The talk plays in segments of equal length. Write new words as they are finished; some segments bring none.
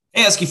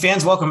Hey, Husky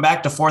fans, welcome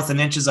back to Fourth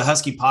and Inches, a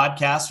Husky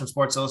podcast from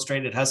Sports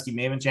Illustrated Husky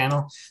Maven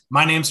channel.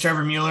 My name's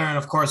Trevor Mueller, and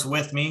of course,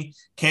 with me,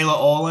 Kayla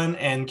Olin.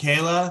 And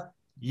Kayla,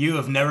 you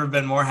have never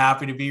been more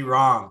happy to be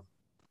wrong.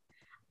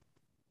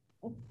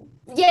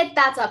 Yeah,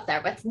 that's up there,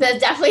 but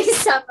there's definitely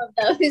some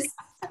of those.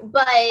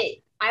 But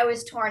I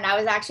was torn. I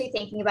was actually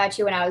thinking about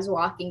you when I was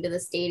walking to the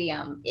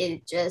stadium.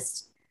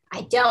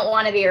 I don't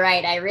want to be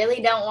right. I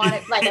really don't want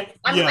to. Like,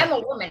 I'm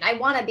a woman. I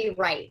want to be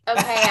right.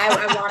 Okay.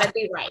 I want to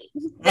be right.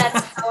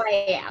 That's how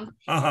I am.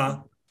 Uh-huh.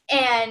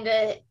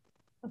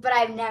 But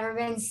I've never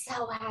been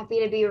so happy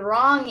to be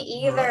wrong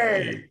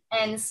either. Right.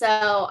 And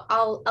so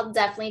I'll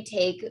definitely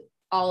take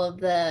all of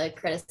the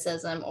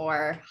criticism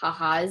or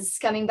ha-has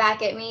coming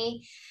back at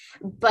me.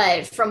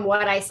 But from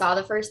what I saw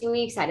the first 2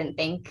 weeks, I didn't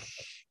think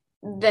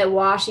that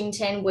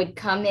Washington would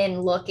come in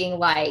looking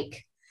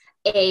like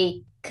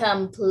a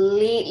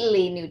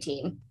completely new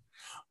team.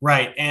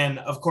 Right. And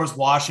of course,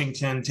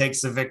 Washington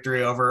takes the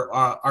victory over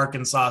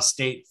Arkansas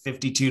State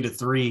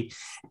 52-3.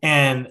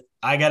 And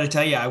I got to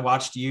tell you, I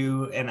watched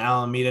you and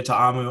Alameda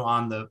Ta'amu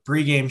on the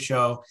pregame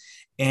show.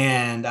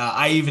 And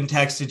I even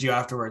texted you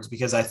afterwards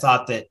because I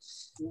thought that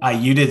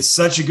you did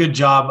such a good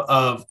job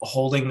of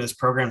holding this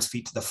program's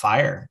feet to the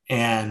fire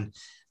and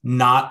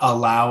not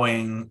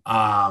allowing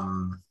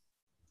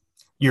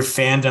your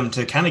fandom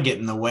to kind of get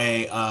in the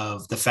way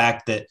of the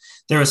fact that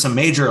there was some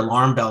major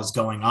alarm bells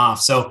going off.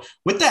 So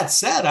with that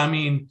said, I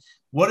mean,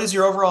 what is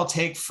your overall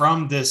take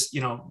from this,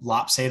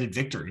 lopsided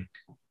victory?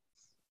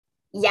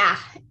 Yeah.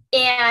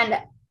 And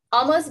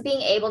almost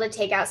being able to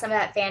take out some of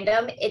that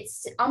fandom,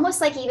 it's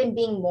almost like even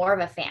being more of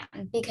a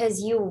fan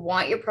because you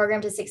want your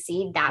program to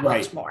succeed that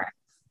much more.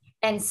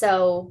 And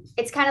so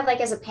it's kind of like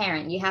as a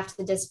parent, you have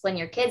to discipline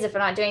your kids if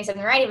they're not doing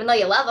something right, even though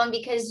you love them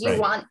because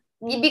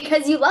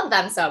because you love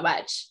them so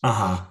much.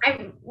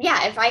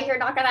 If I hear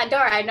knock on that door,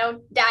 I know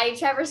Daddy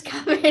Trevor's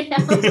coming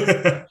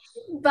out.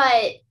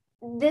 But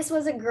this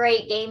was a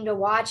great game to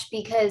watch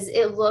because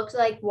it looked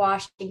like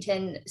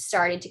Washington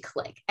started to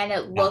click and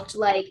it looked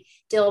like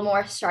Dylan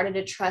Morris started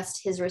to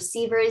trust his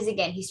receivers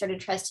again. He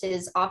started to trust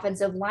his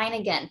offensive line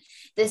again.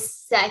 The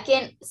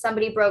second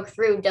somebody broke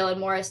through, Dylan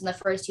Morris in the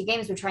first 2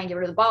 games would try and get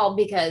rid of the ball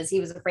because he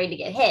was afraid to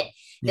get hit.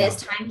 This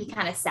time he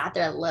kind of sat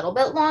there a little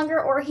bit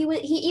longer, or he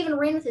even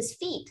ran with his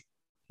feet.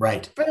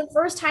 Right. For the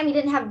first time, he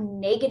didn't have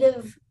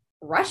negative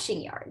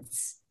rushing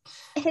yards.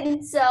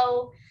 And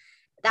so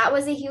that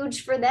was a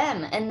huge for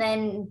them. And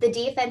then the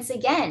defense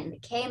again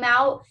came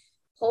out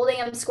holding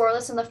them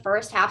scoreless in the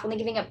first half, only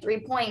giving up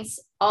 3 points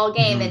all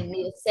game. Mm-hmm. And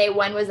you say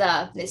one was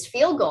this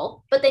field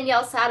goal, but then you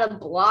also had a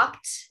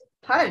blocked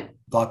punt.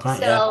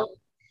 So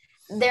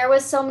there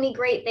was so many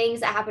great things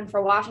that happened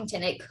for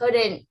Washington.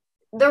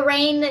 The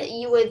rain,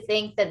 you would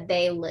think that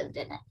they lived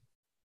in it.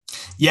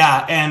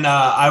 Yeah, and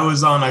I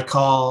was on a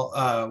call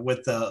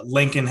with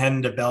Lincoln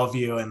heading to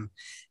Bellevue,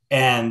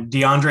 and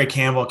DeAndre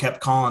Campbell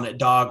kept calling it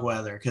dog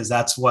weather because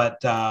that's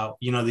what the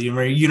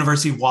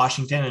University of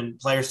Washington and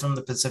players from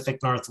the Pacific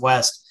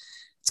Northwest.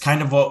 It's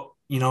kind of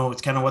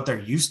what they're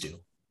used to.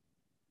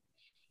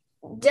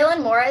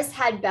 Dylan Morris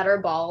had better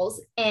balls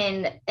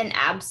in an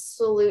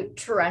absolute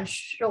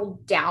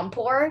torrential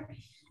downpour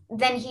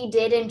than he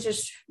did in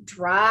just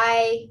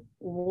dry,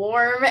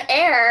 warm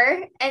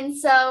air, and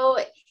so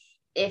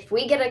if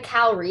we get a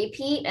Cal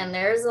repeat and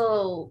there's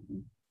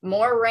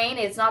more rain,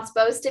 it's not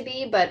supposed to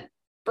be, but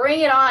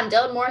bring it on.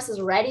 Dylan Morris is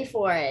ready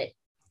for it.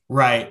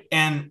 Right.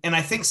 And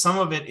I think some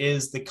of it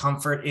is the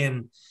comfort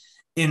in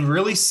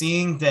really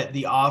seeing that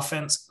the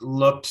offense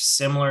looked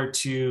similar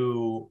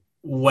to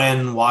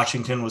when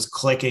Washington was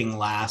clicking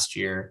last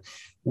year,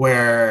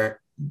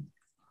 where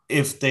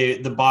if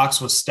the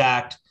box was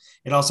stacked,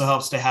 it also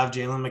helps to have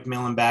Jalen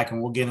McMillan back,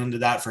 and we'll get into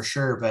that for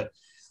sure. But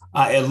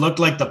it looked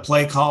like the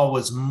play call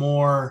was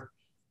more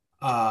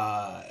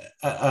a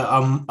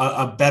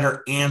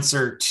better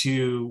answer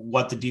to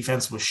what the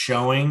defense was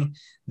showing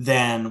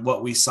than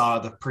what we saw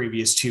the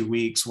previous 2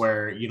 weeks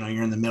where,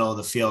 you're in the middle of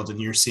the field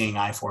and you're seeing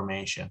I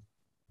formation.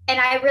 And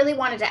I really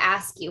wanted to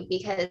ask you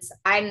because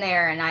I'm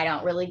there and I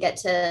don't really get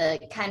to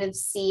kind of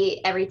see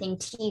everything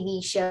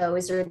TV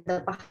shows or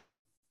the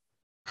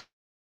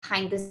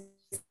behind the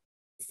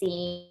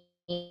scenes,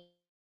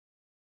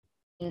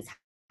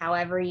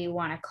 however you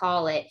want to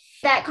call it.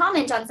 That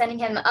comment on sending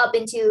him up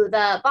into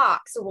the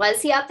box,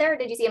 was he up there or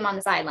did you see him on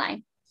the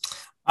sideline?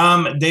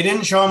 They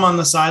didn't show him on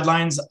the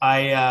sidelines.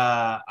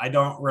 I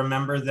don't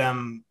remember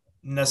them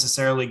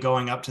necessarily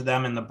going up to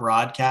them in the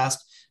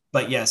broadcast,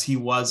 but yes, he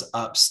was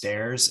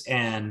upstairs.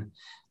 And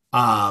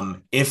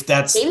if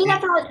that's maybe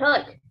that's all it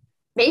took.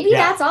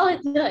 That's all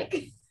it took.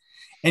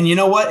 And you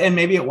know what? And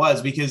maybe it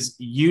was because,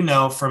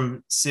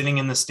 from sitting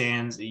in the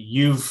stands,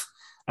 you've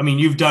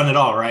done it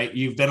all, right?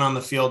 You've been on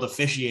the field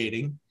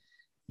officiating.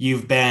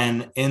 You've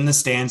been in the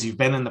stands. You've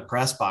been in the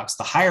press box.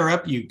 The higher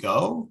up you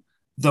go,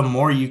 the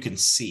more you can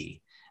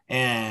see.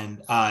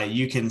 And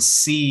you can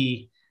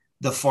see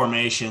the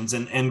formations.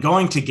 And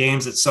going to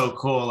games, it's so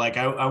cool. Like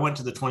I went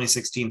to the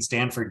 2016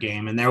 Stanford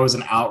game, and there was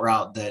an out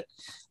route that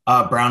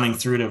Browning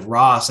threw to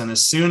Ross. And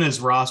as soon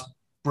as Ross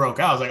broke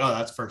out, I was like, oh,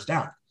 that's first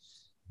down.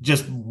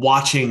 just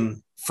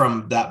watching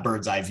from that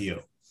bird's eye view.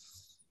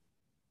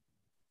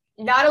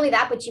 Not only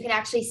that, but you can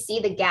actually see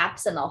the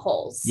gaps and the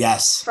holes.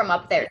 Yes. From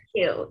up there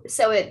too.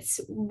 So it's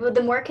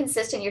the more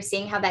consistent you're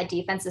seeing how that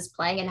defense is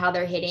playing and how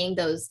they're hitting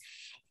those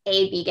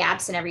A-B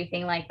gaps and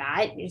everything like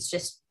that. It's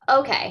just,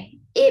 okay,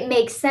 it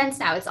makes sense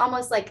now. It's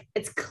almost like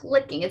it's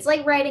clicking. It's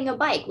like riding a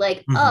bike.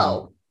 Like,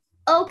 oh,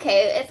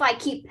 okay, if I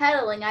keep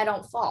pedaling, I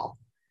don't fall.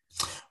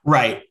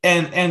 Right.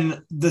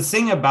 And the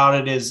thing about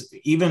it is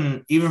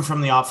even from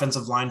the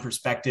offensive line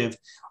perspective,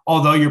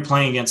 although you're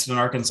playing against an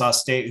Arkansas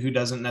State who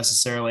doesn't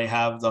necessarily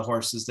have the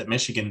horses that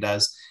Michigan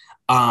does,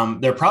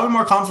 they're probably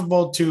more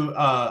comfortable to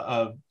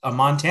a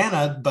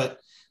Montana, but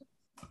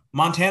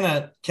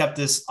Montana kept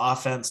this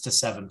offense to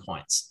 7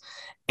 points.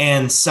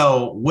 And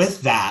so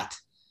with that,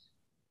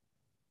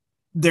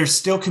 there's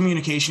still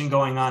communication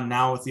going on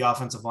now with the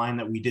offensive line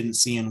that we didn't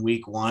see in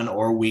week 1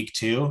 or week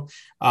 2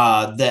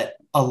 that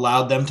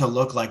allowed them to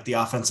look like the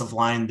offensive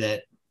line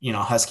that,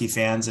 Husky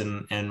fans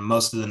and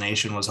most of the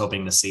nation was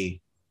hoping to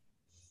see.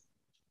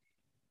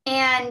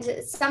 And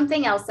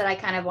something else that I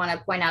kind of want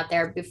to point out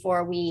there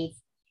before we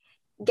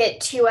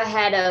get too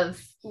ahead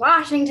of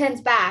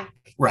Washington's back,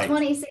 right.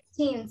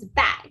 2016's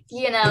back,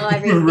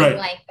 everything right.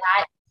 like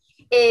that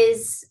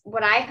is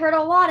what I heard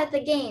a lot at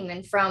the game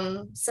and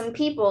from some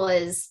people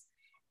is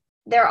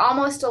they're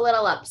almost a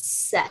little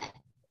upset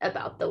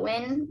about the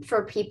win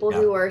for people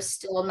who are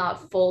still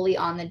not fully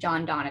on the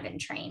John Donovan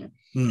train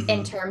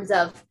in terms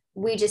of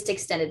we just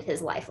extended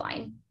his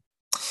lifeline.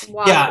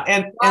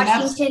 Washington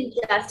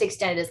just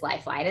extended his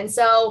lifeline. And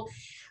so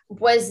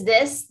was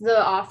this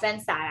the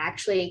offense that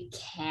actually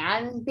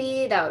can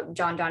be that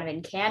John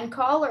Donovan can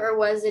call, or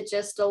was it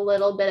just a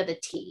little bit of a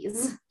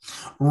tease?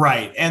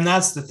 Right. And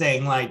that's the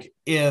thing. Like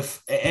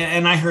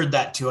and I heard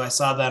that too. I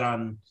saw that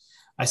on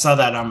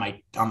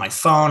my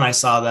phone. I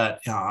saw that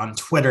on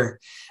Twitter,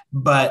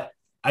 but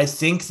I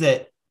think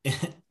that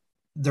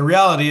the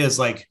reality is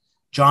like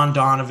John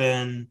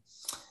Donovan,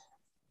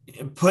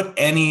 put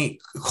any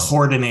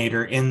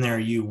coordinator in there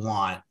you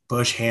want,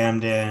 Bush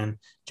Hamdan,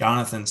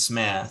 Jonathan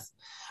Smith.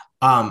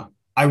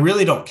 I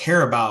really don't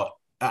care about,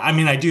 I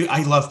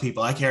love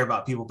people. I care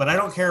about people, but I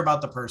don't care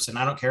about the person.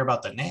 I don't care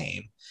about the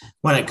name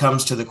when it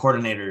comes to the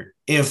coordinator.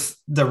 If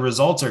the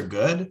results are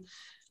good,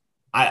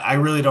 I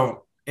really don't,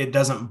 it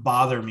doesn't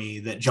bother me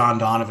that John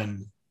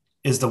Donovan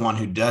is the one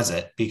who does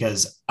it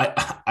because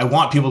I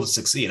want people to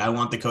succeed. I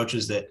want the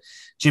coaches that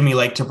Jimmy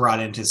Lake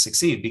brought in to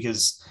succeed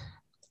because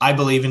I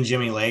believe in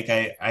Jimmy Lake.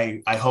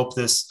 I hope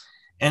this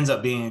ends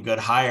up being a good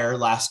hire.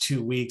 Last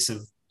 2 weeks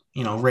have,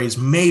 raised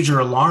major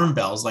alarm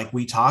bells like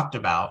we talked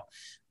about.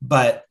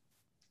 But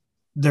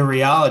the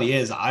reality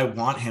is I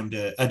want him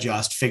to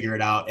adjust, figure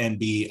it out, and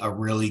be a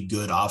really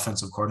good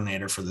offensive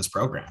coordinator for this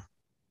program.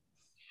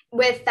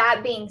 With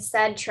that being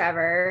said,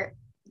 Trevor,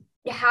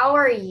 how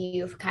are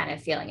you kind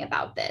of feeling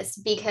about this?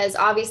 Because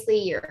obviously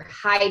you're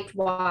hyped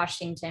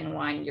Washington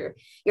won.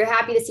 You're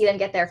happy to see them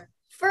get their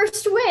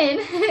first win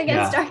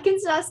against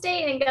Arkansas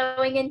State and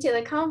going into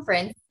the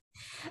conference.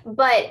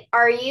 But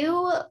are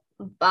you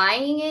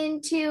buying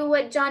into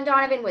what John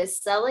Donovan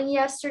was selling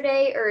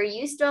yesterday, or are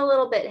you still a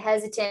little bit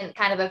hesitant,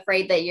 kind of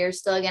afraid that you're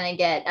still going to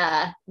get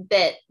a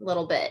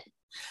little bit?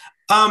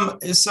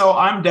 So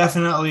I'm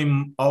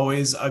definitely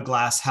always a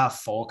glass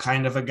half full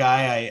kind of a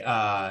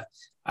guy.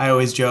 I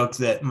always joke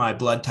that my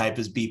blood type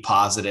is B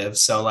positive.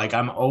 So like,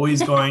 I'm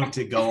always going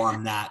to go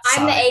on that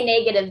I'm side. the A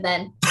negative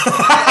then.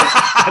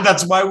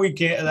 That's why we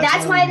can't.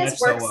 That's why this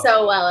works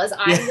so well as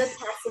I'm the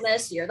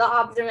pessimist. You're the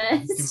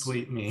optimist.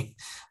 Complete me.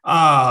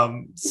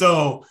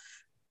 So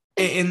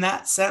in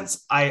that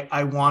sense,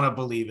 I want to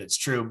believe it's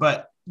true,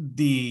 but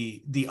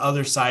the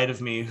other side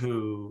of me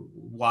who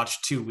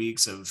watched 2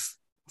 weeks of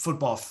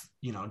football,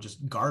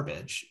 just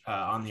garbage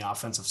on the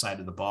offensive side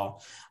of the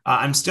ball,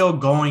 I'm still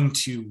going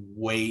to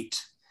wait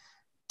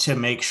to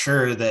make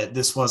sure that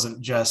this wasn't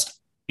just,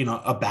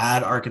 a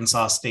bad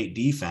Arkansas State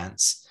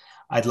defense.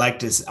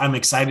 I'm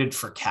excited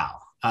for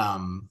Cal.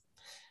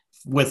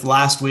 With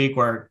last week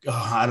where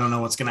I don't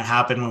know what's going to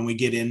happen when we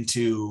get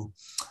into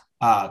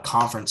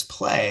conference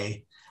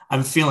play,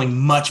 I'm feeling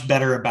much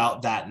better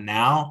about that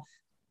now,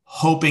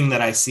 hoping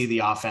that I see the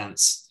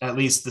offense, at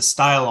least the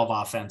style of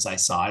offense I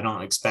saw. I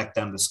don't expect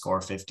them to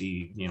score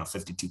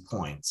 52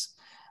 points,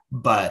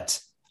 but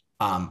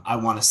I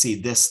want to see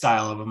this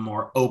style of a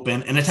more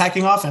open and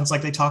attacking offense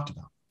like they talked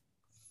about.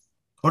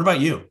 What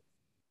about you?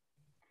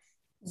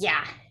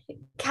 Yeah.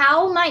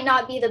 Cal might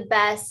not be the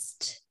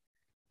best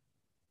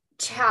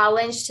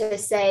challenge to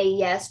say,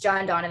 yes,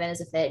 John Donovan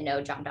is a fit.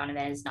 No, John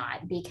Donovan is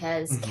not,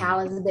 because Cal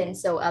has been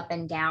so up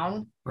and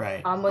down,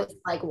 right? Almost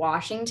like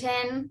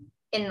Washington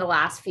in the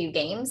last few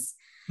games.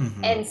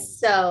 And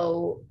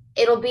so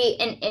it'll be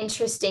an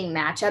interesting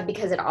matchup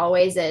because it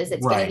always is.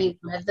 It's going to be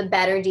one of the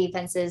better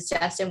defenses.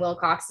 Justin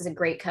Wilcox is a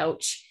great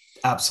coach.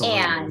 Absolutely.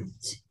 And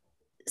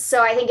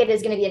so I think it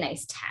is going to be a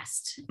nice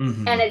test.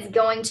 And it's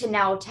going to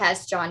now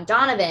test John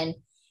Donovan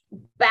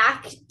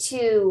back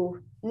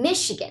to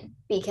Michigan,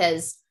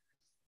 because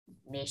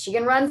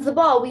Michigan runs the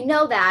ball. We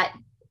know that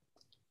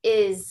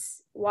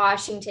is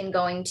Washington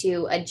going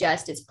to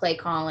adjust its play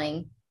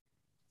calling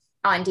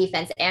on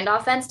defense and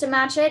offense to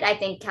match it. I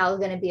think Cal's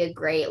going to be a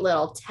great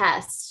little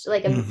test,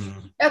 like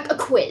a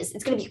quiz.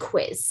 It's going to be a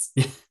quiz.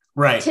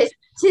 Right.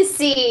 To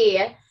see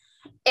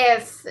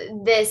if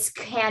this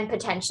can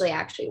potentially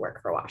actually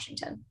work for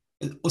Washington.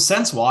 Well,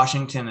 since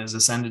Washington has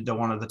ascended to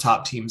one of the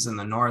top teams in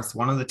the North,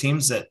 one of the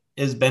teams that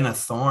has been a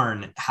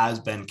thorn has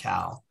been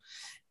Cal.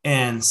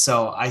 And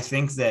so I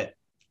think that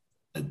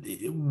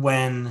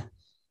whenever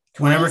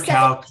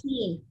Cal,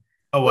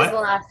 was the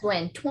last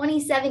win.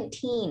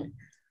 2017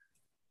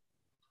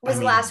 was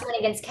the last win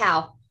against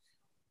Cal.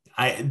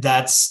 And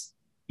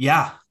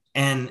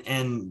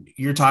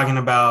you're talking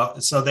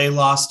about, so they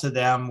lost to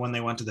them when they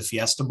went to the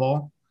Fiesta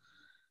Bowl.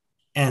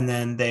 And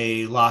then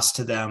they lost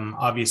to them,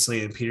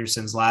 obviously, in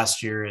Peterson's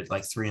last year at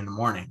like 3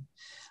 a.m.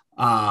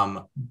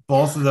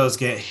 Both of those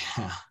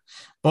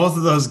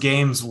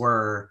games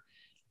were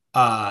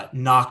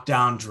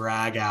knockdown,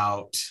 drag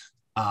out,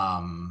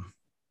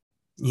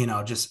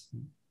 just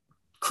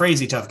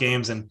crazy tough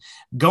games. And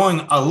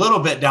going a little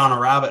bit down a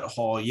rabbit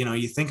hole,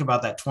 you think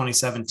about that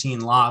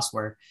 2017 loss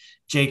where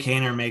Jake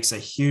Haener makes a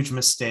huge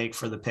mistake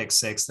for the pick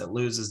six that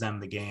loses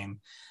them the game,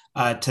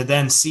 to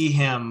then see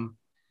him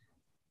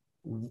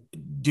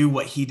do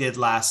what he did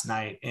last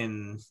night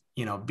in,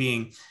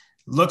 being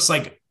looks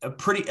like a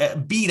pretty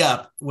beat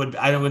up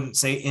I wouldn't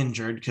say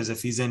injured, because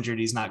if he's injured,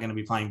 he's not going to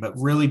be playing, but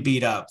really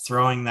beat up,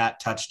 throwing that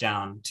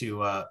touchdown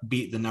to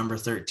beat the number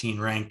 13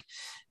 ranked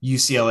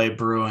UCLA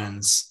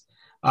Bruins.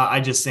 I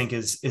just think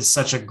is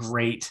such a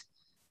great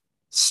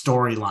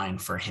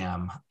storyline for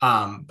him.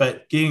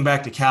 But getting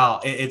back to Cal,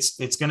 it's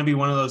going to be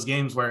one of those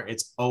games where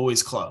it's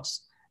always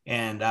close,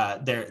 and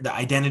the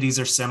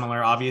identities are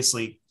similar.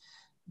 Obviously,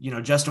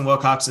 Justin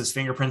Wilcox's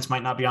fingerprints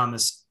might not be on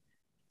this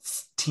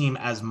team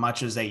as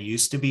much as they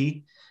used to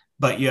be,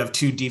 but you have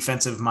two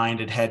defensive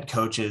minded head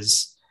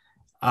coaches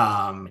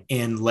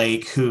in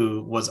Lake,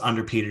 who was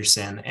under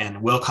Peterson,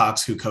 and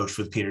Wilcox, who coached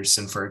with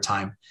Peterson for a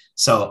time.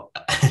 So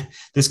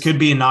this could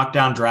be a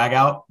knockdown drag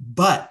out,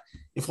 but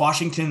if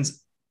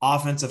Washington's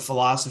offensive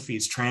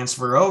philosophies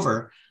transfer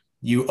over,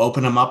 you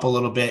open them up a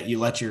little bit, you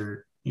let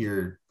your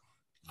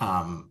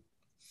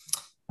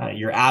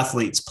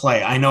athletes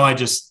play. I know I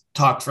just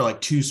talked for like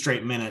 2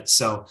 straight minutes.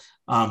 So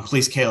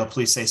please, Kayla,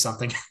 please say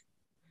something.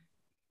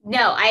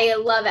 No, I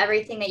love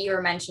everything that you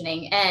were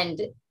mentioning.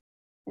 And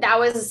that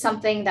was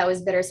something that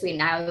was bittersweet.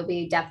 And I will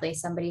be definitely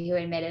somebody who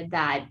admitted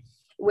that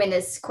when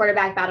this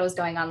quarterback battle was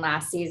going on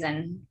last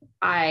season,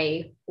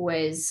 I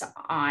was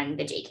on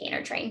the Jake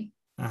Haener train.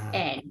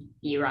 And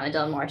you were on the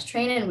Dylan Morris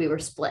train, and we were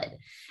split.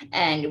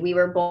 And we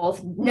were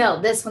both,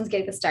 no, this one's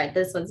getting the start.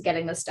 This one's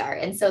getting the start.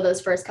 And so those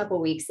first couple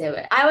of weeks,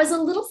 I was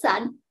a little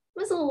sad.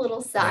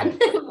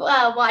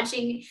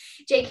 Watching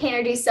Jake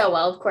Haener do so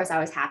well. Of course, I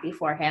was happy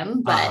for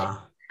him, but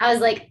I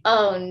was like,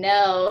 oh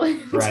no.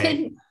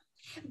 Right.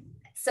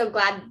 So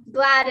glad.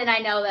 And I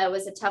know that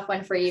was a tough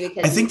one for you,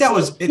 because I think that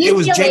was, it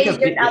was Jacob.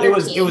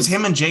 It was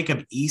him and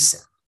Jacob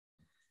Eason,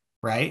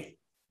 right?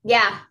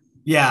 Yeah.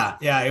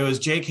 It was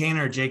Jake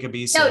Haener or Jacob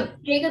Eason. No,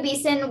 Jacob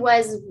Eason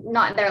was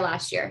not there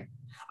last year.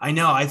 I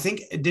know. I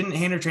think, didn't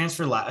Haener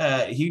transfer?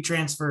 He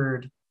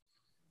transferred.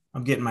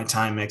 I'm getting my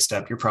time mixed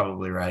up. You're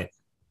probably right.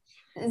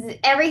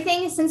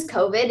 Everything since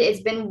COVID,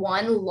 it's been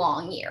one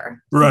long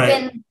year. Right.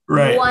 It's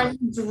been one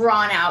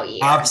drawn out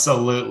year.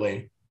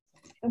 Absolutely.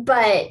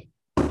 But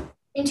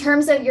in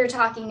terms of, you're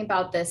talking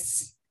about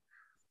this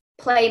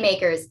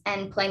playmakers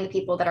and playing the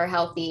people that are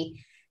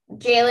healthy,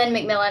 Jalen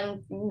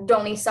McMillan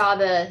only saw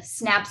the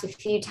snaps a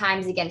few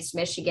times against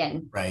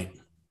Michigan. Right.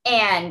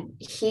 And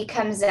he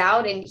comes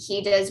out and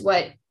he does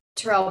what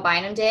Terrell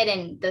Bynum did.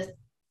 And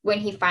when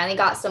he finally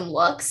got some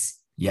looks,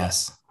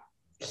 yes,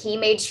 he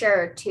made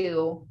sure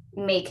to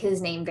make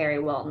his name very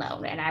well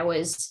known. And I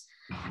was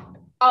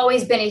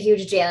always been a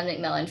huge Jalen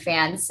McMillan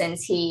fan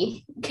since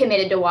he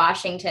committed to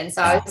Washington.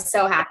 So I was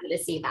so happy to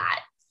see that.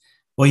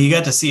 Well, you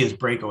got to see his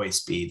breakaway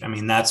speed. I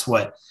mean, that's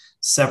what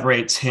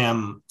separates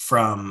him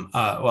from,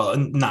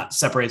 not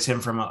separates him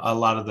from a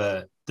lot of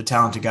the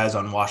talented guys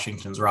on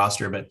Washington's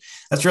roster, but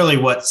that's really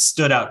what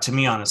stood out to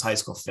me on his high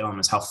school film,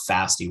 is how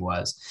fast he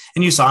was.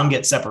 And you saw him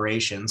get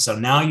separation. So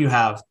now you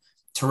have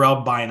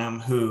Terrell Bynum,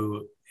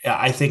 who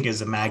I think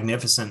is a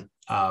magnificent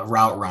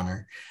route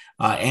runner.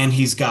 And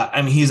he's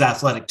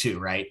athletic too,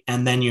 right?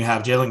 And then you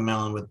have Jalen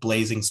McMillan with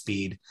blazing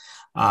speed.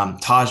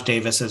 Taj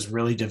Davis has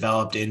really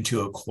developed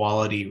into a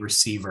quality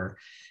receiver.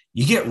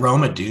 You get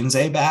Roma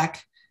Dunze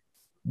back,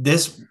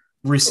 this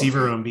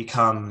receiver room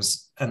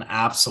becomes an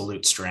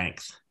absolute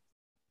strength.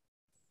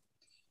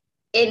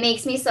 It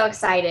makes me so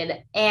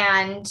excited.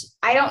 And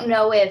I don't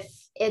know if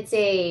it's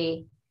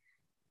a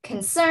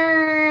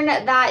concern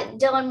that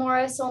Dylan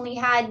Morris only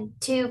had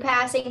 2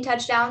 passing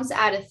touchdowns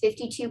out of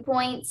 52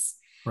 points,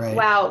 right,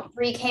 while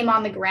 3 came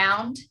on the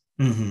ground,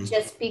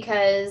 just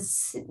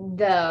because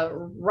the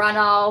run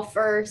all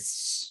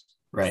first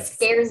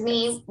scares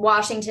me.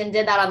 Washington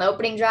did that on the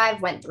opening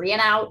drive, went 3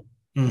 and out.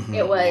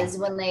 It was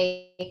when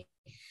they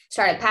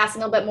started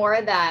passing a little bit more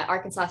that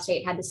Arkansas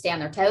State had to stay on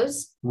their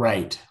toes.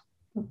 Right.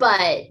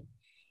 But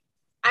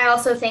I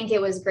also think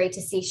it was great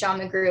to see Sean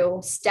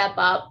McGrew step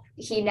up.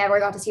 He never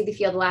got to see the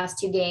field the last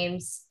 2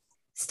 games.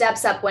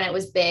 Steps up when it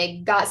was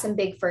big, got some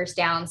big first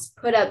downs,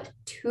 put up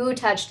 2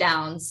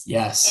 touchdowns.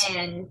 Yes.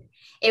 And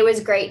it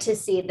was great to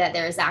see that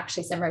there's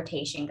actually some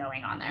rotation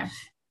going on there.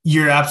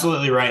 You're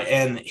absolutely right.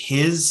 And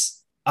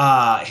his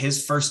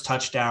first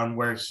touchdown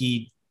where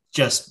he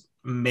just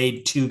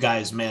made 2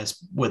 guys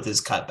miss with his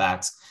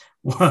cutbacks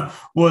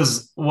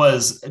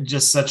was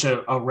just such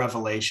a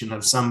revelation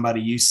of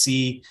somebody. You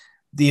see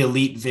the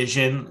elite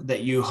vision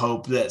that you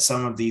hope that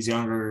some of these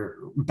younger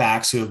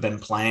backs who have been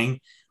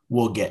playing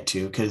will get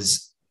to,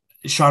 because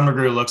Sean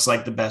McGrew looks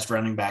like the best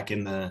running back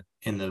in the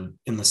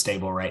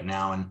stable right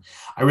now. And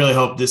I really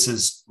hope this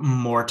is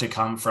more to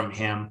come from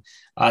him.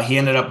 He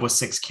ended up with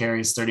 6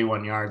 carries,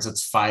 31 yards.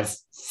 That's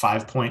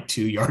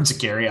 5.2 yards a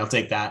carry. I'll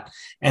take that.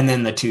 And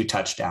then the 2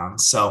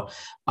 touchdowns. So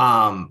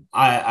I'm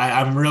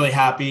really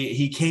happy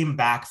he came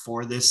back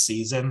for this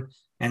season.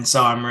 And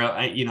so I'm real,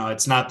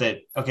 it's not that,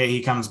 okay,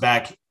 he comes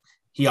back,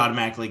 he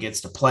automatically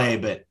gets to play,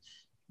 but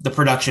the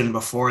production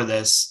before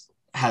this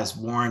has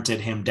warranted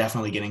him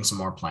definitely getting some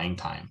more playing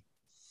time.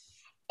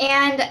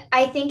 And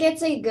I think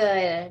it's a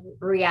good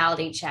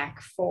reality check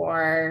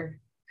for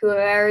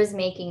whoever is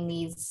making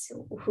these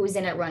who's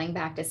in it running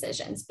back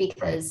decisions,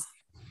 because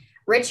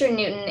Richard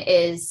Newton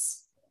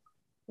is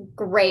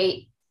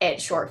great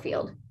at short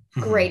field,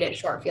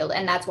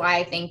 And that's why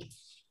I think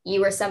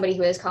you were somebody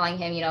who is calling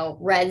him,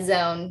 red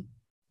zone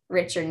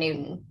Richard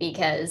Newton,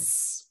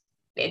 because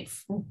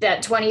it's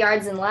that 20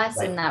 yards and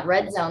less in that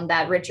red zone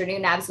that Richard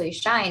Newton absolutely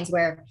shines,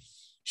 where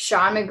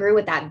Sean McGrew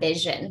with that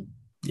vision.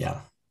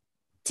 Yeah.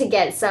 To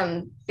get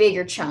some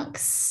bigger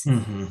chunks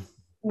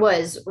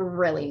was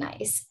really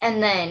nice.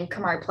 And then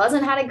Kamari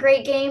Pleasant had a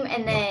great game.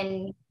 And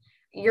then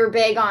you're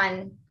big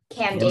on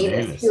Cam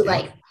Davis, who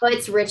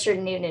puts Richard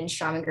Newton and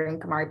Sean McGrew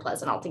and Kamari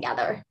Pleasant all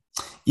together.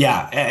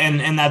 Yeah.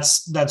 And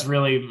that's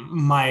really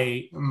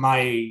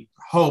my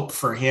hope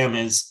for him,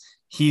 is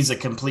he's a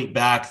complete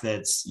back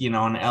that's, an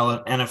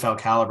NFL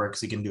caliber,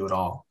 because he can do it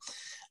all.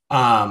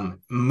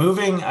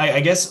 Moving, I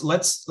guess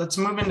let's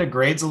move into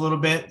grades a little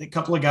bit. A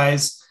couple of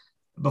guys.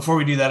 Before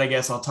we do that, I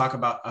guess I'll talk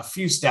about a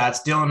few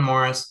stats. Dylan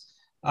Morris,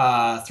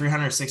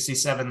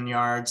 367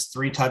 yards,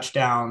 3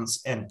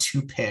 touchdowns, and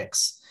 2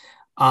 picks.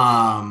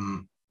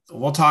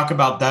 We'll talk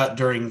about that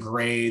during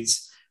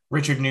grades.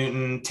 Richard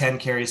Newton, 10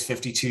 carries,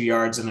 52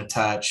 yards, and a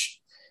touch.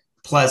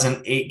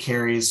 Pleasant, 8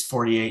 carries,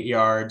 48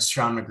 yards.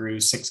 Sean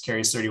McGrew, 6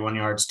 carries, 31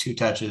 yards, 2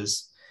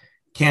 touches.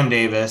 Cam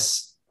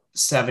Davis,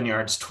 7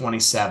 yards,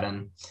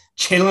 27.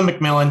 Jalen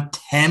McMillan,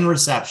 10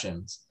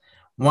 receptions,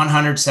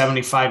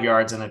 175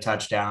 yards, and a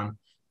touchdown.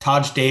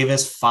 Taj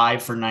Davis,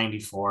 5 for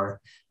 94.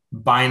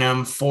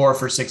 Bynum, 4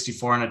 for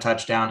 64 and a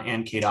touchdown.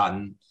 And Cade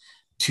Otton,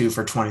 2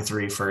 for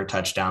 23 for a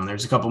touchdown.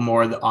 There's a couple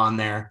more on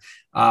there.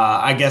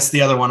 I guess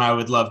the other one I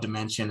would love to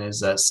mention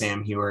is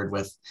Sam Heward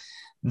with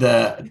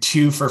the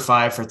 2 for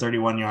 5 for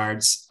 31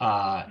 yards.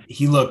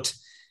 He looked,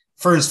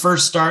 for his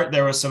first start,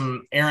 there was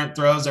some errant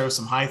throws, there was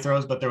some high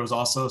throws, but there was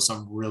also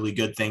some really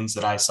good things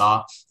that I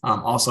saw.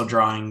 Also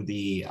drawing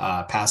the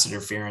pass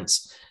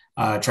interference,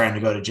 trying to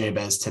go to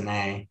Jabez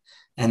Tene.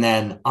 And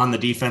then on the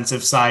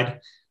defensive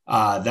side,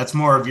 that's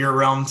more of your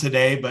realm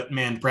today, but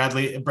man,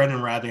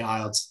 Brendan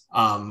Radley-Hiles,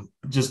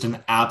 just an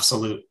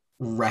absolute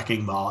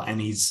wrecking ball. And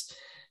he's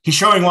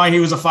showing why he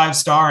was a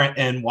 5-star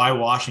and why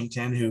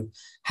Washington, who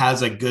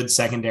has a good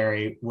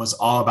secondary, was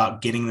all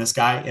about getting this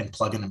guy and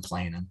plugging and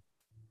playing him.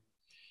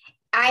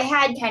 I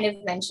had kind of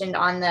mentioned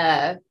on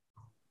the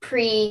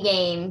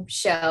pre-game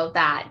show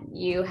that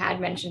you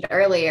had mentioned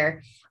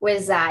earlier,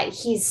 was that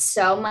he's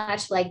so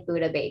much like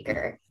Budda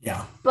Baker.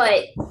 Yeah.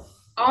 But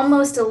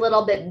almost a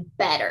little bit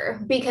better,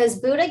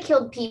 because Budda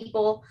killed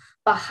people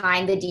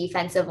behind the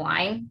defensive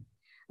line.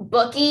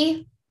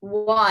 Bookie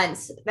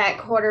wants that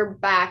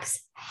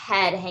quarterback's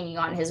head hanging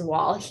on his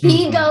wall.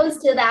 He goes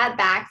to that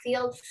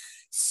backfield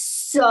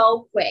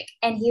so quick,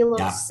 and he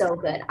looks so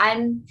good.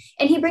 And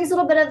he brings a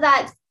little bit of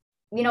that,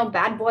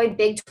 bad boy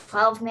Big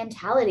 12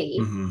 mentality.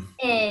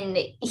 And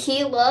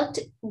he looked,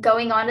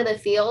 going onto the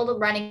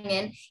field, running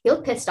in, he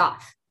looked pissed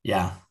off.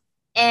 Yeah.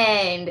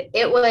 And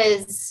it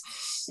was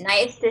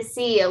nice to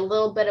see a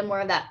little bit of more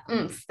of that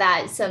oomph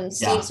that some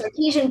Steve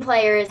Sarkisian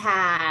players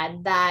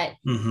had that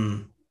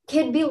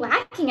could be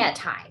lacking at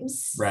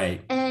times.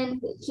 Right.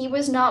 And he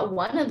was not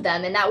one of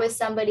them. And that was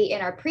somebody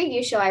in our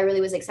preview show I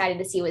really was excited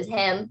to see was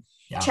him,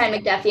 Trent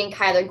McDuffie, and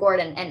Kyler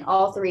Gordon. And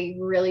all 3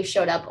 really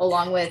showed up,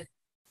 along with,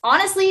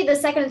 honestly, the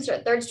second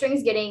and third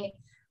strings getting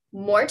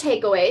more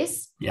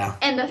takeaways. Yeah.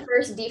 And the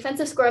first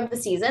defensive score of the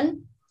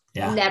season.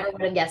 Yeah. Never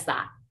would have guessed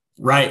that.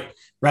 Right.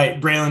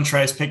 Braylon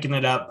Trice picking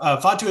it up.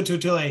 Fatu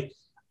Atutule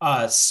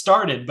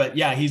started, but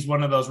he's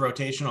one of those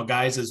rotational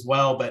guys as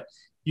well. But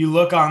you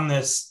look on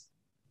this,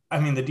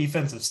 the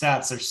defensive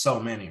stats, there's so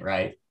many,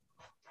 right?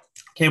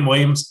 Cam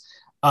Williams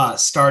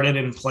started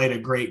and played a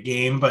great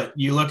game, but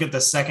you look at the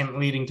second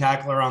leading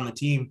tackler on the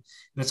team,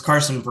 and it's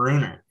Carson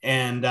Bruner.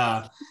 And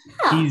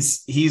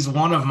he's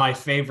one of my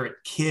favorite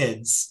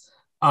kids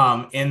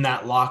in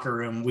that locker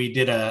room. We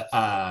did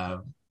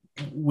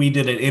we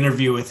did an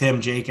interview with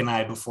him, Jake and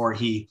I, before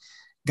he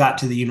got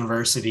to the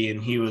university,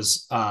 and he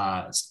was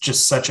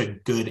just such a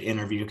good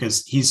interview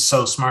because he's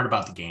so smart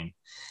about the game.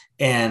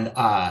 And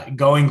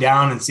going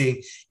down and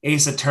seeing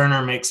Asa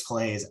Turner makes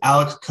plays,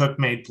 Alex Cook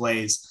made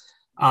plays,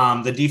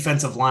 the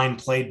defensive line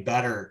played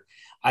better.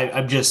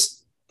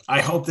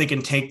 I hope they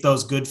can take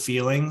those good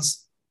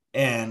feelings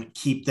and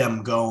keep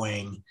them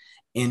going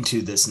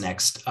into this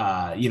next,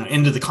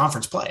 into the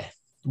conference play.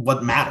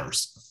 What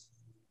matters.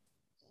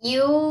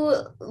 You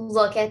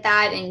look at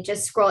that and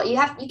just scroll. You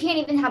can't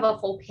even have a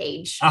full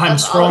page. I'm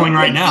scrolling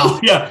right now.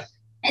 Yeah.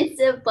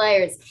 Defensive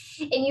players.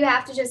 And you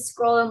have to just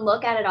scroll and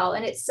look at it all.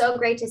 And it's so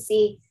great to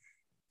see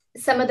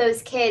some of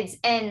those kids,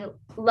 and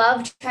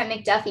love Trent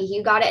McDuffie.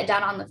 He got it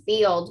done on the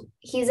field.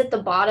 He's at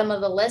the bottom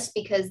of the list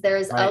because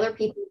there's other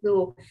people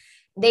who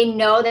they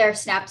know their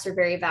snaps are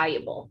very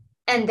valuable.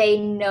 And they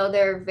know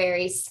they're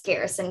very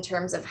scarce in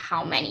terms of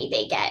how many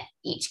they get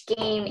each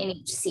game in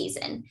each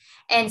season.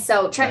 And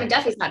so Trent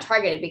McDuffie's not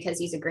targeted because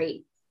he's a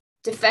great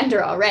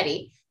defender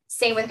already.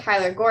 Same with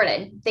Kyler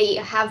Gordon. They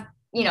have,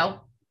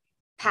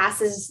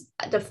 passes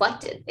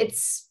deflected.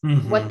 It's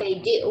what they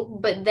do.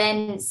 But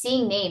then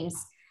seeing names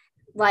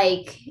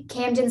like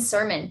Camden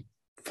Sermon,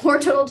 4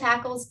 total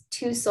tackles,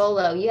 2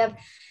 solo. You have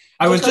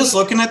I was just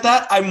looking at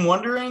that. I'm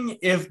wondering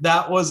if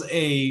that was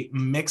a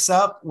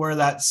mix-up where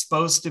that's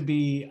supposed to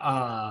be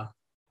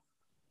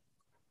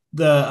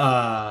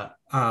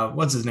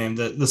what's his name?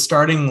 The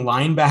starting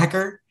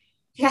linebacker?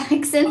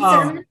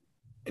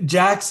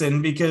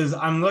 Jackson, because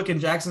I'm looking,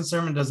 Jackson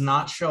Sermon does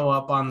not show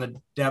up on the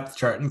depth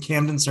chart, and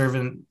Camden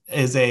Sermon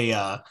is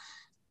a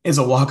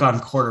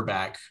walk-on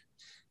quarterback.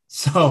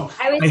 So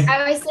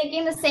I was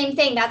thinking the same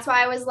thing. That's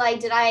why I was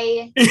like, did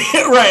I?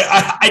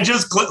 Right. I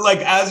just clicked, like,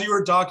 as you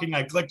were talking,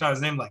 I clicked on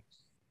his name, like,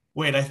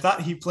 wait, I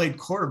thought he played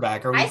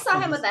quarterback. I saw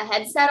him with a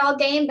headset all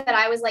game, but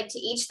I was like, to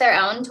each their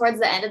own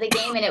towards the end of the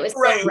game, and it was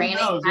still raining.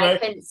 I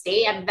couldn't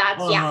see, and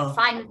that's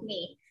fine with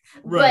me.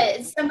 Right.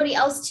 But somebody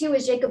else too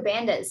is Jacob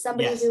Bandas,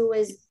 somebody who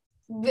was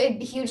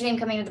a huge name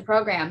coming into the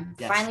program,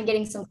 finally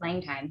getting some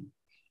playing time.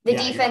 The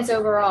defense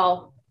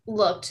overall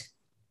looked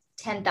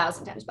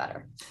 10,000 times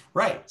better.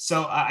 Right.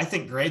 So I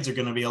think grades are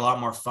going to be a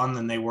lot more fun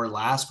than they were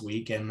last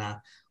week. And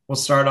we'll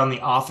start on the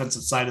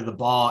offensive side of the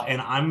ball.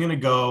 And I'm going to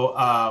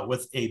go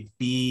with a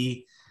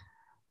B,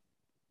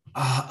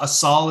 a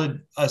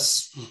solid, I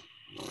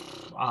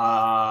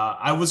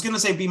was going to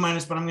say B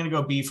minus, but I'm going to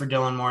go B for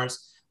Dylan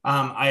Morris.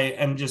 I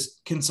am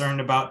just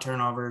concerned about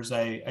turnovers.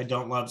 I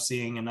don't love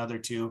seeing another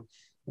 2.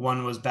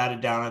 One was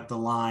batted down at the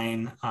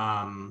line.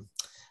 I'm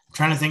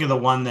trying to think of the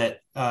one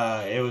that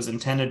it was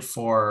intended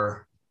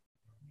for.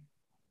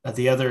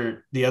 The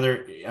other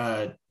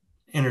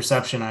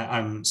interception,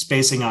 I'm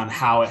spacing on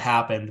how it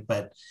happened,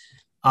 but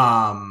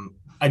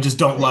I just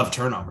don't love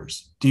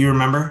turnovers. Do you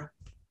remember?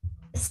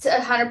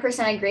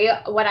 100% agree.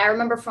 What I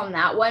remember from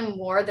that one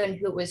more than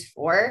who it was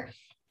for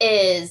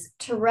is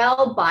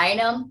Terrell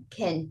Bynum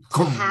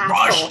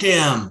crushed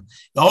him.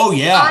 Oh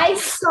yeah. I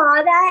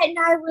saw that and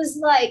I was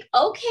like,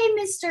 okay,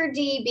 Mr.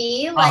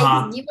 DB,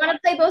 like you want to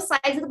play both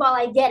sides of the ball.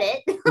 I get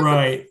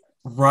it.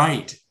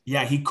 Right.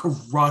 Yeah. He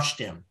crushed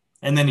him.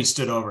 And then he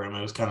stood over him.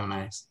 It was kind of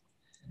nice.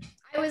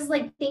 I was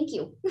like, thank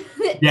you.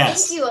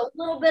 Yes. Thank you. A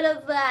little bit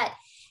of that.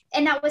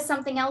 And that was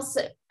something else.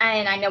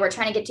 And I know we're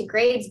trying to get to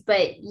grades,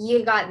 but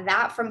you got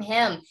that from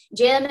him.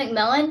 Jalen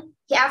McMillan,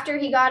 after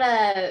he got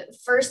a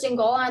 1st and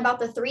goal on about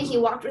the 3, he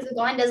walked with the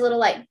goal and does a little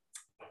like,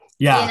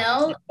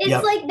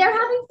 it's like they're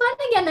having fun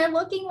again. They're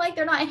looking like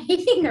they're not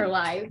hating their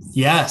lives.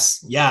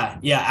 Yes. Yeah.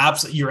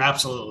 Absolutely. You're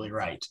absolutely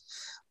right.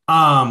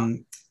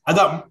 I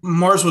thought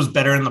Morris was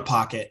better in the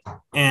pocket,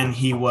 and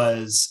he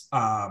was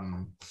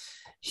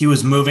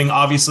moving.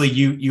 Obviously,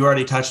 you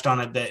already touched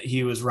on it, that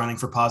he was running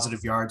for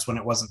positive yards when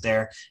it wasn't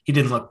there. He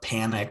didn't look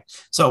panicked.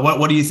 So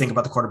what do you think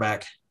about the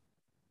quarterback?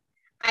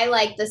 I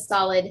like the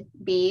solid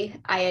B.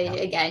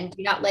 Again,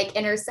 do not like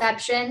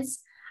interceptions.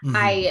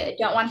 I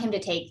don't want him to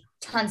take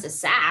tons of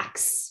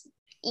sacks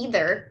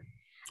either.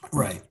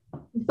 Right.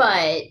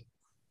 But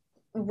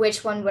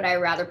which one would I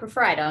rather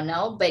prefer? I don't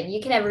know, but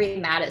you can never be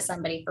mad at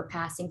somebody for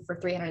passing for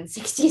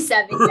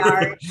 367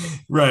 yards.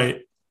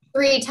 Right.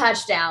 3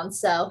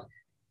 touchdowns. So.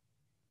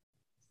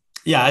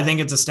 Yeah, I think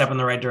it's a step in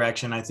the right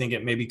direction. I think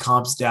it maybe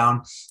calms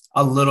down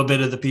a little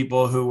bit of the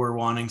people who were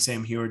wanting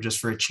Sam Hewer just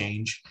for a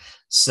change.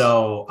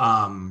 So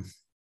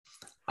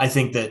I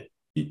think that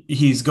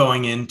he's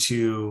going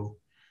into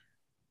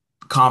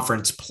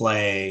conference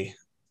play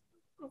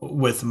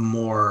with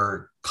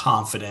more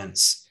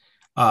confidence.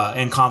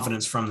 And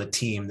confidence from the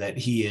team that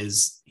he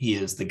is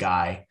the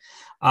guy.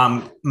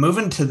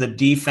 Moving to the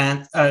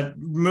defense,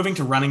 moving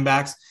to running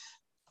backs,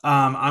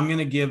 I'm going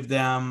to give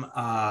them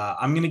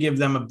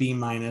a B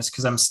minus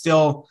because I'm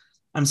still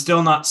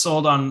not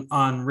sold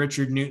on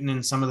Richard Newton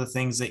and some of the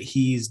things that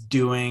he's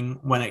doing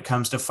when it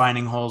comes to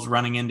finding holes,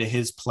 running into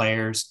his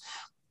players,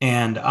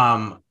 and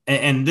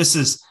this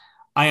is,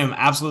 I am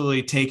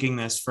absolutely taking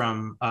this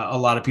from a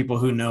lot of people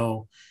who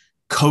know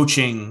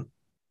coaching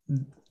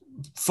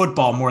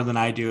football more than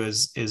I do,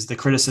 is the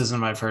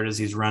criticism I've heard is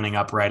he's running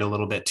upright a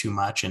little bit too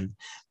much. And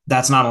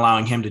that's not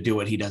allowing him to do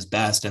what he does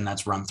best, and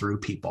that's run through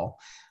people.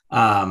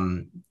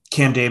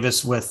 Cam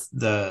Davis with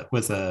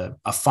a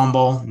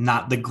fumble,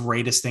 not the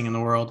greatest thing in the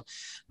world.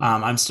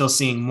 I'm still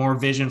seeing more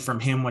vision from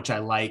him, which I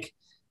like.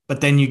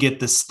 But then you get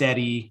the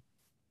steady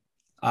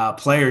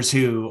players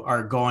who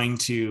are going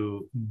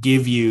to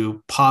give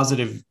you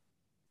positive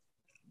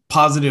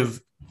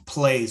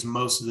plays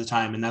most of the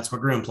time, and that's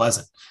McGrew and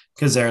Pleasant,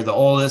 because they're the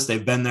oldest,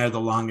 they've been there the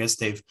longest,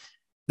 they've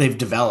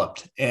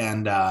developed,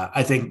 and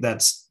I think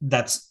that's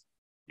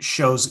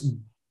shows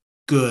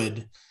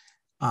good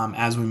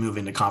as we move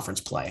into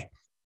conference play.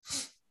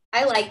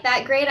 I like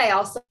that grade. I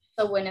also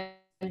wouldn't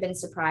have been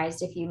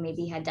surprised if you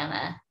maybe had done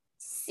a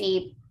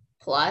C+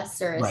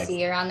 or a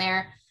C around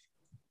there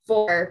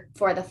for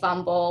the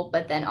fumble,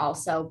 but then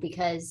also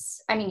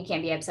because, I mean, you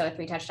can't be upset with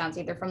 3 touchdowns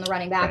either from the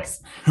running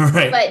backs,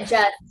 right. But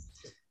just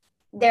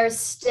there's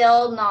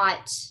still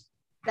not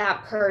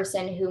that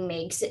person who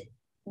makes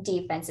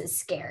defenses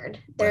scared.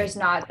 There's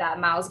not that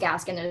Myles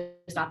Gaskin.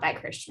 There's not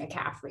that Christian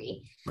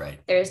McCaffrey. Right.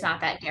 There's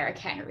not that Derrick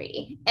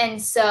Henry.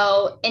 And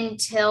so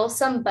until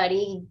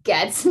somebody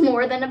gets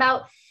more than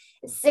about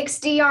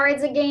 60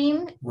 yards a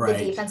game, the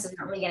defense is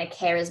not really going to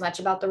care as much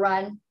about the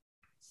run.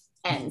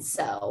 And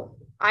so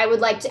I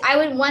would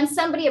once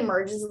somebody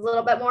emerges a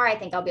little bit more, I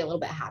think I'll be a little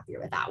bit happier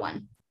with that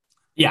one.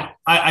 Yeah,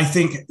 I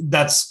think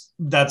that's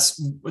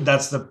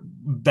the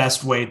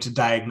best way to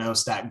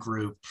diagnose that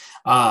group.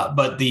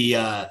 But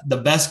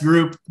the best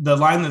group, the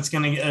line that's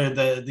going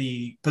to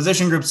the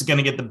position groups that's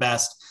going to get the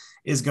best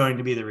is going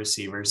to be the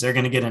receivers. They're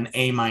going to get an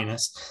A-.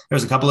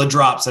 There's a couple of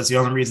drops. That's the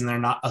only reason they're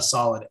not a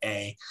solid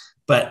A.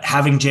 But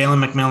having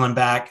Jalen McMillan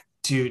back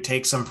to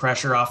take some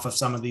pressure off of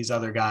some of these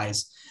other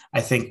guys, I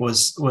think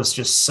was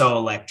just so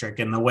electric.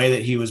 And the way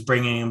that he was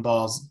bringing in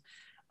balls,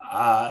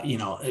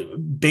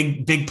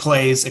 big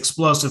plays,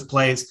 explosive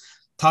plays.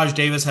 Taj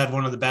Davis had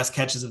one of the best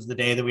catches of the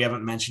day that we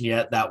haven't mentioned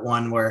yet. That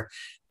one where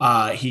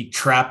he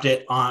trapped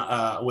it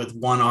on with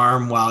one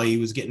arm while he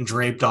was getting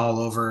draped all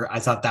over. I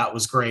thought that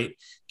was great.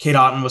 Cade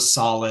Otton was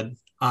solid.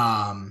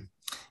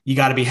 You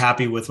got to be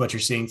happy with what you're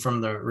seeing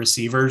from the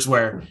receivers,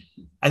 where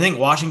I think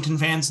Washington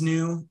fans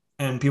knew,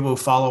 and people who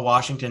follow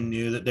Washington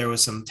knew that there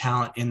was some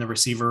talent in the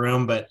receiver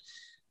room, but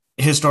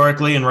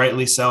historically and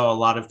rightly so, a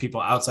lot of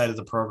people outside of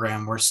the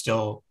program were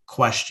still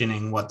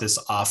questioning what this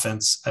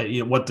offense,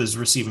 what this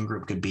receiving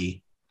group could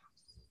be.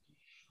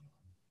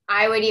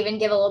 I would even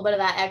give a little bit of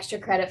that extra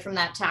credit from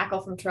that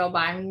tackle from Terrell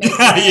Bynum.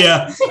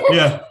 Yeah.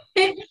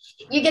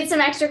 You get some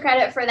extra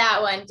credit for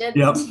that one.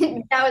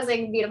 That was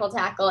a beautiful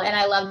tackle. And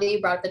I love that you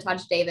brought up the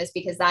Taj Davis,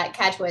 because that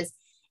catch was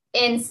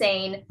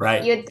insane.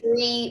 Right. You had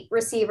 3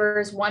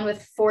 receivers, one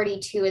with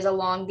 42 is a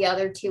long, the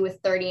other 2 with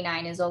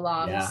 39 is a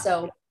long. Yeah.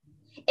 So,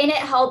 and it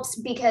helps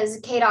because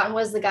Cade Otton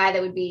was the guy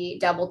that would be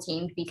double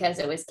teamed, because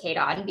it was Cade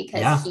Otton,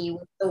 because he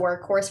was the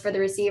workhorse for the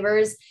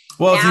receivers.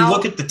 Well, if you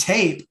look at the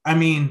tape, I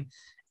mean,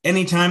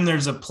 anytime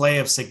there's a play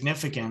of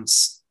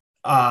significance,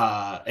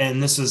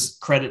 and this is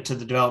credit to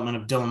the development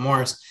of Dylan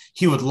Morris,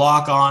 he would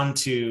lock on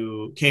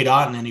to Cade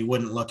Otton and he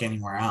wouldn't look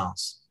anywhere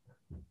else.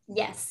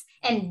 Yes.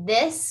 And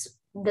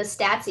the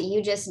stats that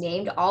you just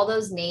named, all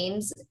those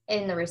names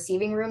in the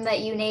receiving room that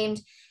you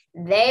named,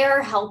 they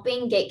are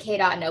helping get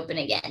Cade Otton open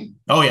again.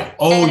 Oh, yeah.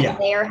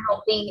 They are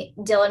helping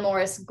Dylan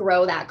Morris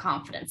grow that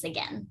confidence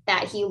again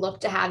that he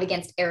looked to have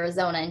against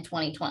Arizona in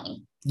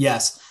 2020.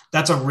 Yes,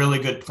 that's a really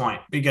good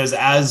point, because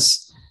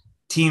as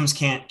teams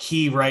can't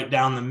key right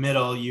down the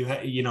middle,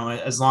 you know,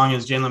 as long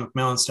as Jalen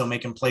McMillan's still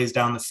making plays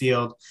down the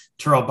field,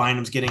 Terrell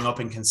Bynum's getting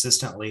open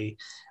consistently,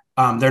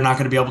 they're not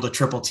going to be able to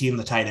triple team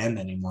the tight end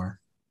anymore.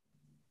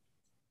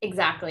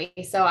 Exactly.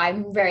 So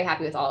I'm very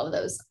happy with all of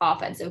those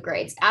offensive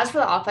grades. As for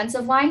the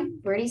offensive line,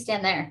 where do you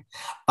stand there?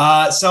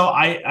 So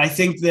I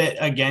think that,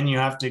 again, you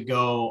have to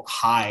go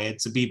high.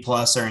 It's a B+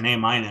 or an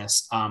A-.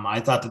 I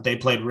thought that they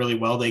played really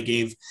well. They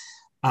gave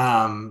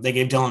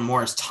Dylan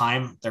Morris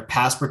time. Their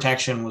pass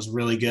protection was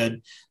really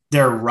good.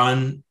 Their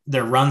run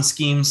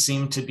schemes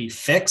seemed to be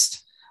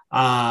fixed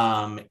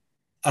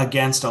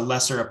against a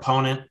lesser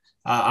opponent.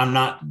 I'm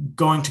not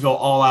going to go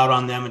all out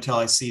on them until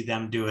I see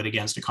them do it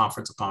against a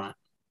conference opponent.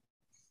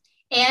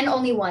 And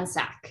only 1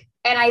 sack.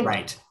 And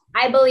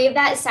I believe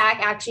that sack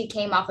actually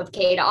came off of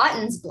Cade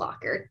Otton's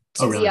blocker,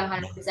 to be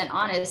 100%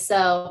 honest.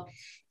 So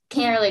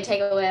can't really take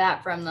away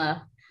that from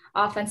the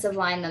offensive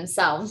line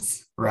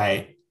themselves.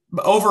 Right.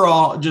 But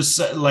overall, just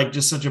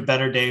such a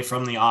better day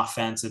from the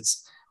offense.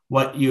 It's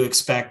what you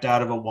expect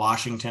out of a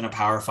Washington, a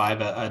Power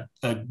 5,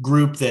 a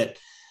group that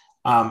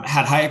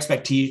had high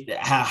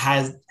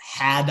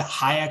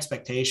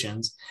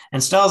expectations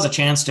and still has a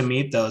chance to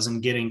meet those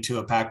and getting to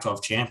a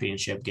Pac-12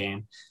 championship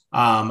game.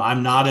 And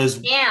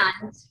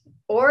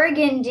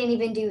Oregon didn't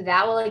even do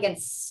that well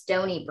against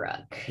Stony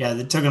Brook. Yeah,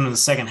 they took him in the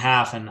second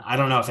half, and I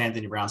don't know if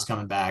Anthony Brown's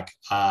coming back.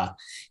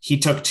 He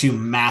took 2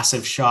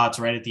 massive shots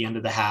right at the end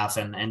of the half,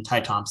 and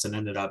Ty Thompson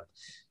ended up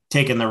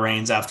taking the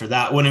reins after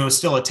that when it was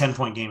still a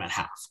 10-point game at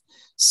half.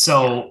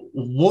 So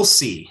we'll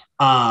see.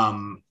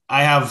 I'm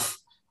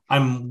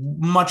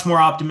much more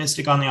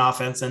optimistic on the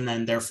offense, and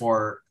then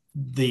therefore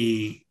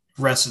the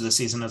rest of the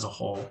season as a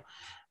whole.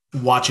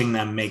 watching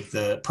them make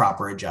the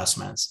proper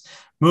adjustments.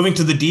 Moving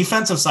to the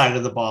defensive side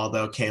of the ball,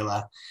 though,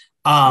 Kayla.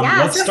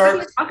 Let's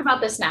start. Talk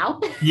about this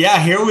now. Yeah,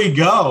 here we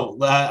go.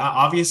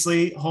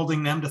 Obviously,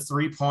 holding them to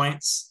 3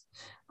 points.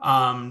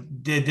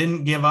 They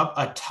didn't give up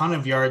a ton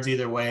of yards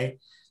either way.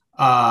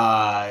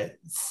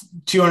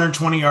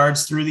 220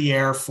 yards through the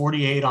air,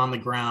 48 on the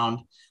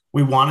ground.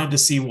 We wanted to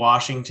see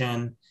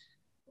Washington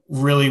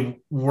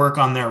really work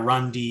on their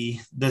run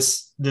D.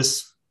 This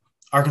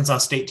Arkansas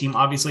State team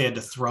obviously had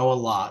to throw a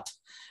lot,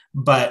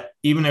 but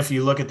even if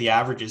you look at the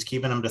averages,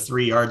 keeping them to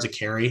 3 yards a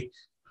carry,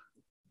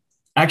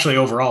 actually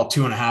overall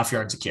 2.5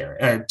 yards a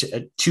carry,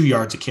 2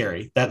 yards a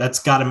carry. That's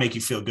got to make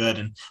you feel good.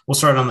 And we'll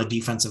start on the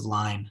defensive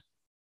line.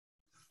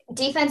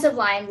 Defensive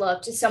line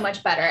looked so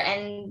much better,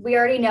 and we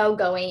already knew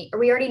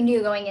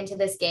going into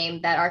this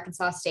game that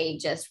Arkansas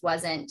State just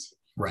wasn't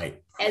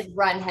right as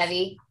run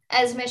heavy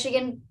as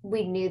Michigan.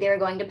 We knew they were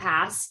going to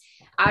pass.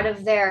 Out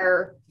of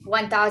their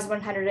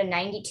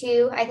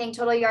 1,192, I think,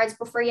 total yards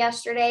before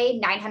yesterday,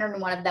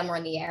 901 of them were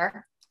in the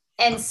air.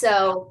 And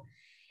so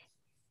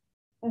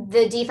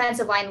the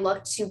defensive line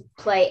looked to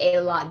play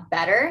a lot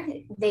better.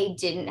 They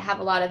didn't have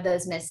a lot of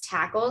those missed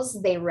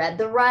tackles. They read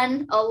the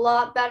run a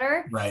lot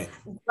better. Right.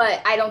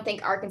 But I don't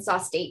think Arkansas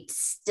State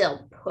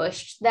still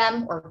pushed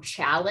them or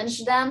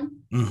challenged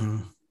them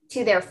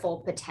to their full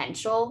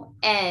potential.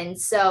 And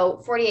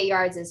so 48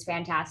 yards is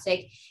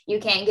fantastic. You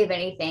can't give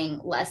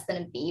anything less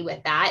than a B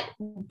with that.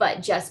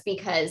 But just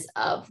because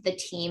of the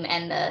team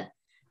and the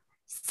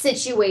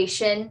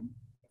situation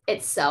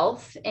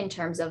itself in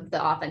terms of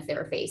the offense they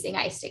were facing,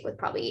 I stick with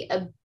probably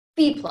a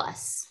B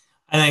plus.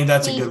 I think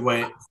that's a good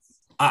way.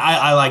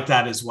 I like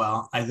that as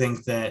well. I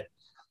think that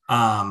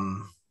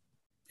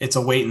it's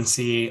a wait and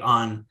see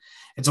on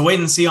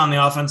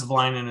the offensive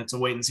line, and it's a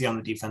wait and see on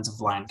the defensive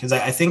line, because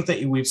I think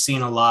that we've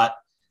seen a lot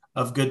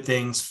of good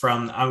things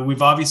from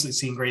we've obviously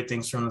seen great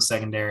things from the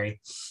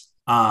secondary.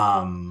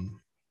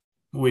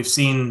 We've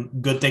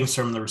seen good things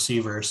from the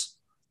receivers,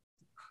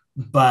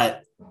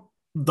 but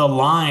the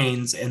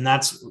lines, and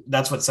that's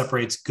what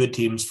separates good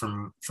teams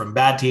from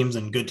bad teams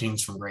and good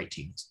teams from great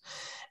teams.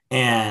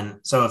 And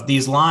so if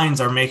these lines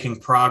are making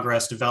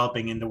progress,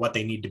 developing into what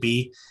they need to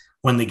be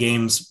when the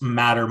games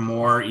matter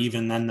more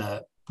even than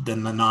the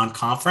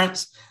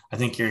non-conference, I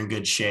think you're in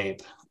good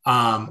shape.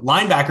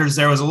 Linebackers,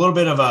 there was a little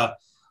bit of a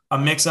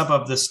mix-up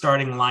of the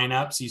starting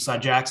lineups. You saw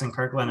Jackson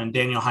Kirkland and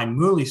Daniel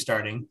Haimuli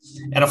starting.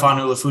 Edefon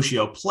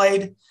Ulofushio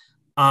played.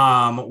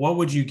 What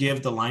would you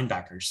give the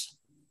linebackers?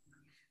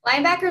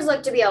 Linebackers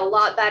looked to be a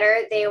lot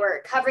better. They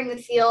were covering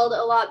the field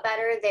a lot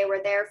better. They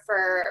were there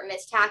for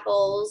missed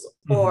tackles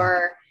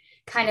or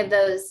kind of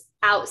those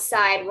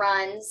outside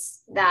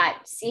runs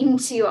that seem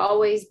to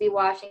always be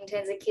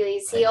Washington's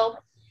Achilles heel.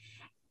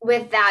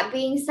 With that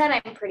being said,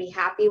 I'm pretty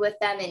happy with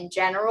them in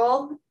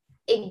general.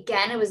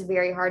 Again, it was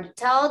very hard to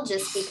tell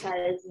just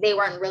because they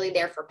weren't really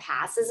there for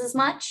passes as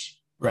much.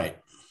 Right.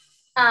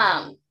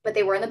 But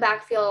they were in the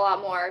backfield a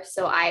lot more.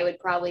 So I would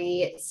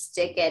probably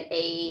stick at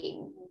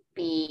a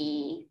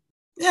B.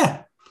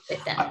 Yeah.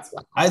 With them as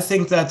well. I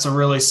think that's a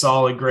really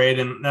solid grade,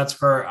 and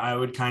that's where I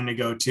would kind of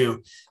go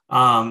to.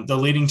 The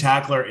leading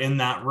tackler in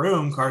that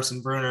room,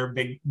 Carson Bruner,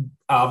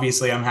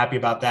 obviously I'm happy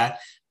about that,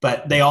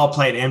 but they all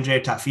played.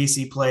 MJ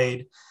Tafisi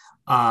played.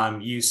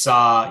 You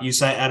saw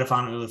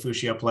Edefon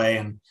Ulofushio play,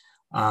 and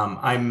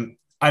I'm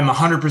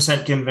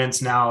 100%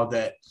 convinced now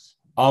that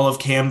all of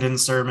Camden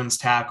Sermon's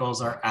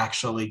tackles are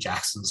actually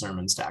Jackson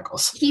Sermon's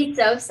tackles. He's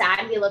so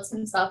sad. He looks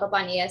himself up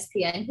on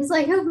ESPN. He's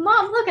like, "Oh,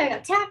 Mom, look, I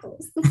got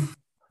tackles."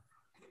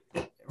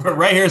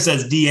 Right here it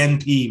says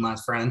DNP, my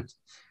friend.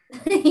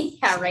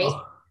 Yeah, right.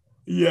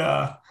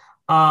 Yeah.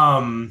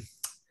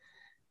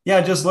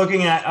 Just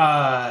looking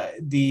at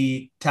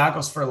the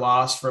tackles for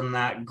loss from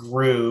that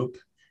group,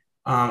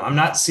 I'm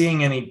not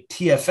seeing any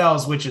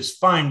TFLs, which is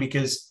fine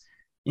because,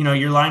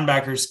 your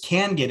linebackers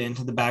can get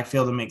into the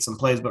backfield and make some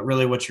plays, but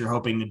really what you're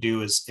hoping to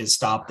do is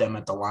stop them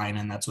at the line.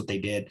 And that's what they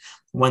did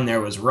when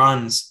there was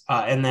runs.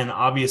 And then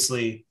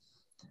obviously,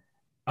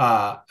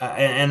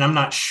 and I'm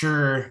not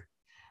sure,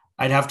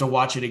 I'd have to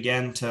watch it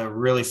again to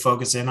really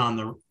focus in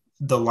on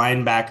the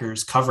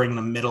linebackers covering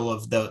the middle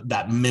of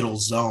that middle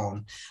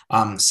zone.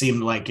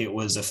 Seemed like it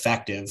was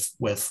effective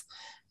with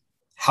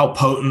how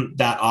potent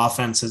that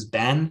offense has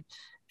been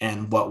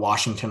and what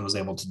Washington was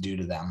able to do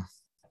to them.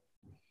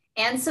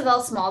 And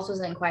Savell Smalls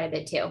was in quite a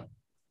bit too,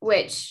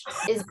 which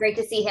is great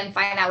to see him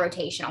find that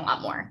rotation a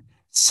lot more.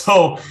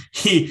 So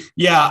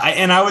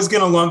I was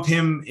going to lump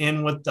him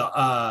in with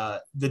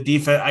the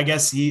defense. I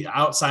guess he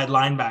outside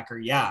linebacker.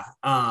 Yeah.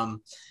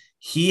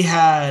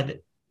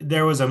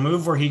 There was a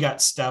move where he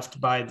got stuffed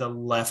by the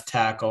left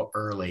tackle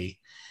early.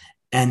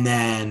 And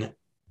then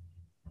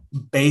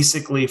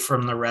basically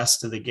from the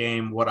rest of the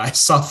game, what I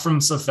saw from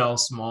Savell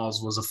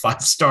Smalls was a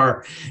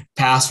 5-star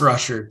pass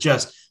rusher,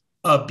 just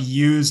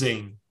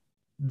abusing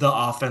the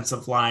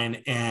offensive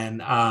line.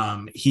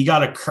 And he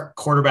got a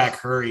quarterback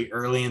hurry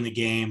early in the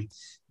game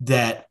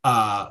that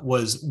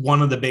was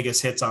one of the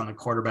biggest hits on the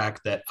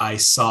quarterback that I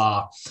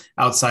saw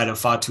outside of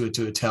Fatu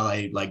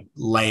Tuatele, like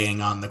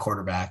laying on the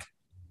quarterback.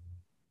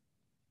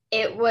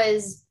 it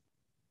was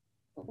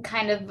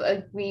kind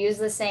of we used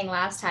the saying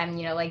last time,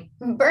 like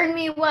burn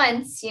me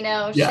once, shame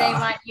on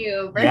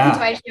you, burn me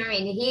twice. I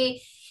mean,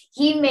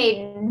 he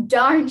made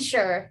darn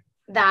sure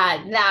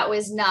that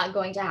was not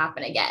going to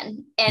happen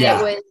again. And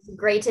it was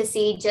great to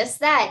see just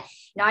that,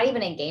 not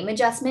even a game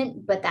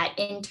adjustment, but that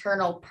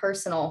internal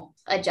personal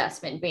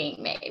adjustment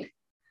being made.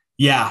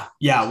 Yeah.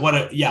 What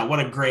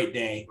a great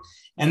day.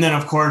 And then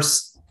of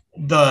course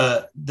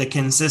the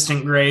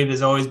consistent grade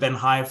has always been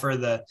high for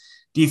the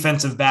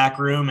defensive back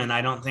room. And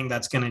I don't think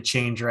that's going to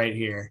change right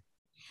here.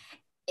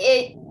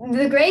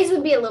 The grades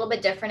would be a little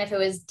bit different if it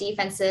was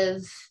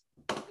defensive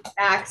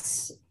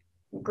backs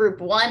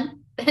group 1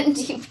 and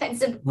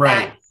defensive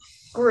back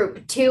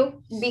group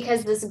 2,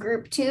 because this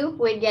group 2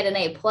 would get an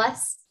A+.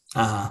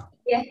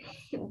 Yeah,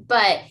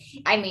 but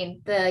I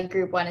mean, the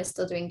group 1 is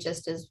still doing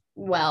just as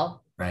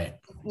well. Right.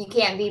 You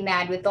can't be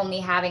mad with only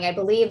having, I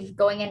believe,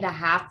 going into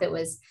half, it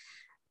was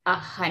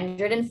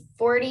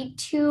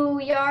 142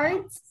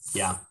 yards.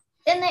 Yeah.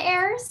 In the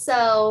air.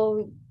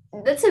 So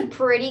that's a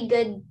pretty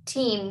good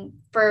team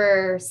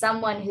for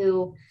someone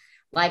who,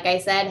 like I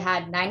said,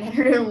 had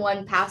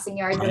 901 passing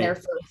yards in their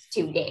first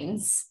 2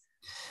 games.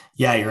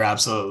 Yeah, you're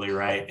absolutely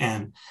right.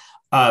 And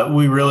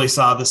we really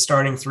saw the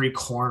starting 3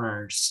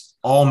 corners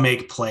all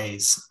make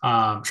plays.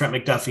 Trent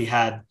McDuffie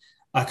had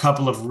a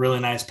couple of really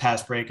nice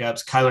pass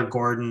breakups. Kyler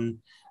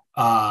Gordon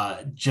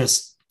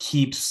just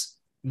keeps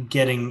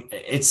getting,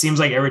 it seems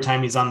like every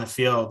time he's on the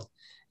field,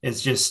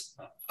 it's just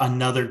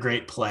another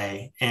great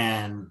play,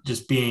 and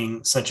just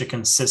being such a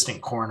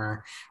consistent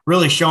corner,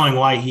 really showing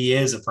why he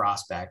is a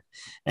prospect.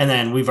 And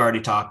then we've already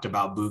talked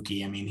about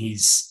Buki. I mean,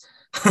 he's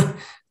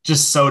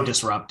just so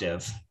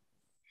disruptive.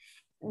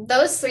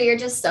 Those 3 are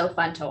just so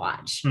fun to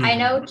watch. I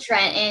know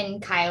Trent and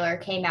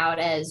Kyler came out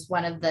as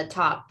one of the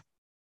top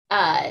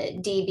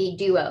DB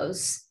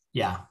duos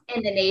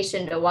in the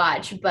nation to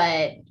watch,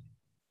 but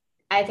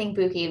I think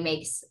Buki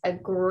makes a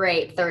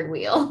great third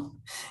wheel.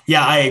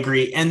 Yeah, I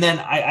agree. And then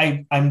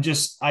I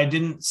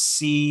didn't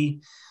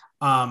see,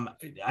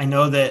 I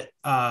know that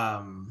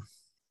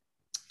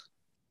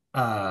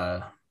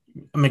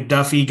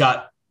McDuffie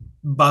got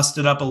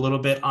busted up a little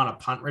bit on a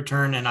punt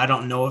return, and I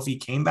don't know if he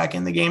came back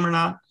in the game or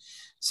not.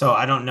 So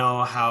I don't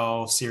know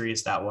how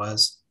serious that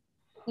was.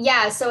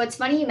 Yeah, so it's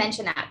funny you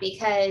mention that,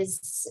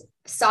 because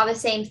saw the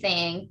same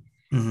thing.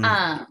 They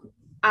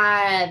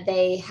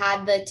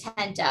had the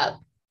tent up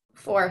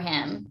for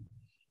him,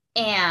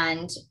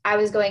 and I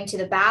was going to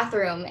the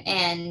bathroom,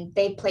 and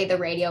they played the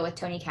radio with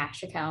Tony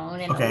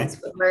Cashicone and Elise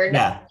Woodward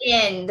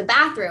in the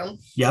bathroom.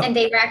 And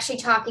they were actually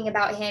talking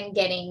about him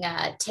getting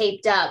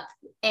taped up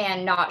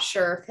and not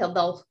sure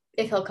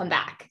if he'll come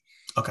back.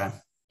 Okay.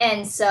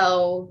 And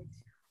so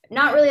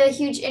not really a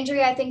huge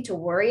injury, I think, to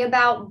worry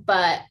about,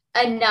 but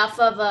enough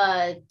of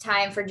a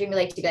time for Jimmy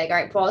Lake to be like, all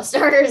right, pull the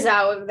starters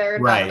out. They're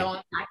not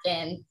going back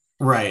in.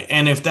 Right.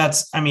 And if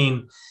that's, I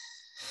mean,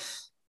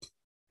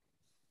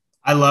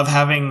 I love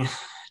having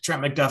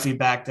Trent McDuffie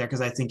back there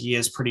because I think he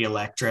is pretty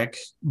electric,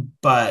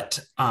 but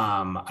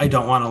I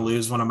don't want to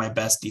lose one of my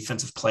best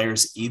defensive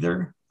players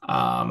either.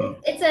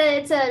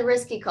 It's a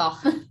risky call.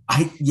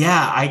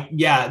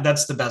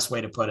 That's the best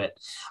way to put it.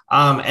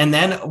 And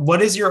then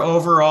what is your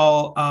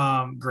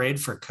overall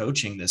grade for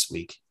coaching this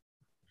week?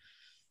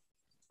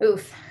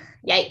 Oof,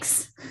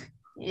 yikes.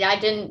 Yeah,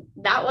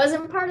 that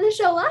wasn't part of the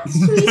show last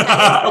week.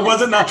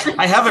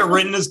 I have it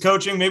written as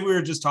coaching. Maybe we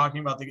were just talking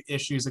about the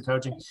issues of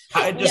coaching.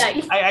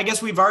 I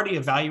guess we've already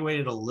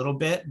evaluated a little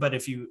bit, but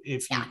if you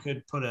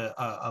could put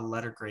a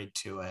letter grade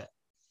to it.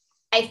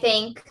 I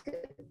think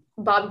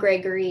Bob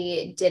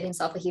Gregory did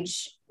himself a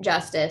huge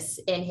justice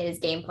in his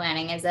game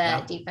planning as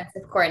a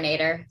defensive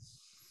coordinator.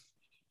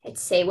 I'd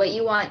say what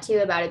you want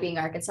to about it being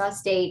Arkansas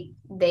State.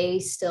 They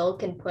still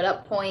can put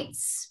up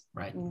points.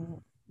 Right.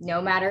 No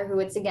matter who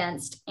it's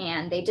against,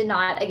 and they did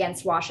not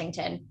against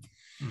Washington.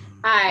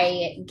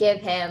 I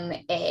give him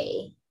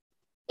a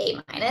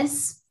A-.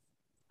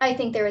 I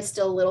think there is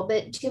still a little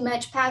bit too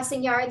much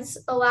passing yards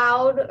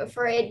allowed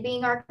for it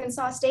being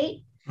Arkansas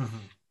State.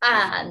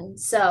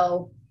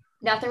 So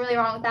nothing really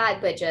wrong with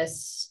that, but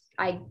just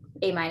A-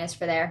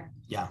 for there.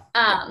 Yeah.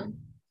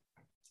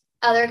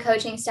 Other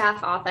coaching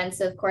staff,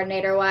 offensive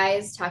coordinator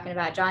wise, talking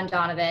about John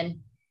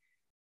Donovan,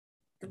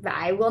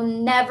 I will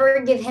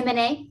never give him an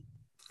A.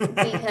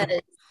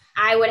 Because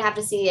I would have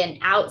to see an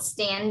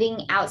outstanding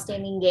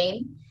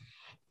game.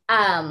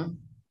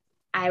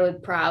 I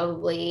would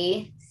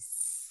probably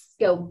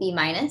go B-.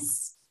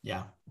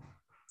 Yeah.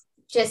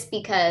 Just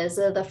because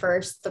of the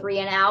first 3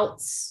 and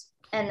outs.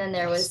 And then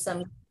there was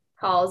some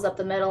calls up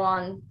the middle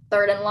on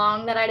 3rd and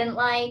long that I didn't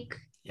like.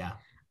 Yeah.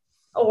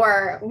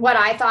 Or what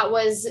I thought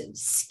was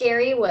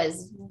scary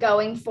was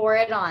going for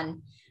it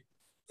on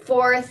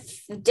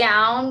 4th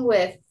down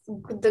with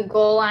the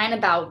goal line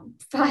about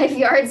 5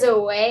 yards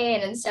away,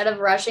 and instead of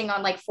rushing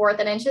on like 4th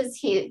and inches,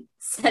 he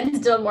sends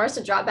Dylan Morris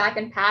to drop back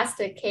and pass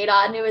to Cade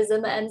Otton, who was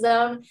in the end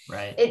zone.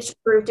 Right. It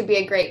proved to be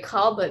a great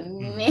call, but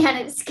man,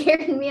 it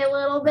scared me a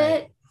little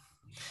bit.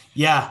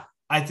 Yeah,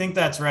 I think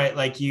that's right.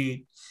 Like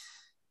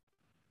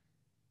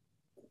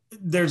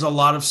there's a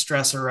lot of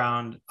stress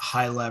around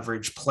high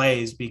leverage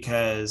plays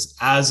because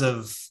as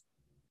of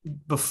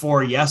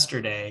before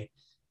yesterday,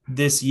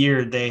 this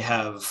year they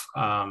have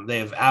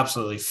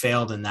absolutely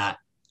failed in that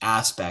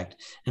aspect,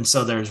 and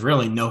so there's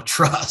really no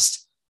trust.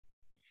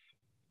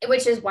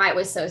 Which is why it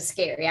was so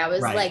scary. I was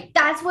like,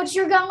 that's what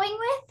you're going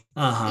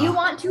with? You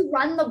want to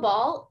run the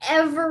ball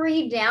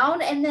every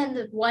down, and then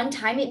the one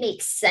time it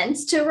makes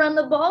sense to run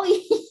the ball,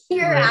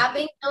 you're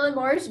having Dylan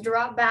Morris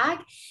drop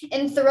back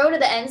and throw to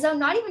the end zone,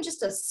 not even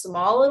just a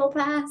small little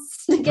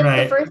pass to get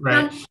the first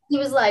down. He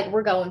was like,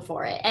 we're going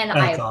for it. And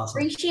that's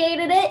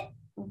appreciated it,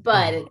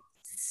 but it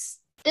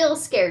still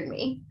scared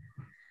me.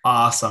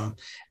 Awesome.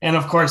 And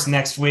of course,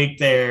 next week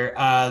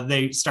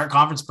they start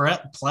conference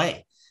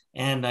play.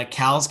 And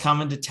Cal's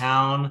coming to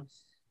town.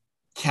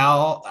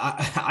 Cal,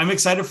 I'm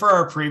excited for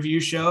our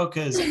preview show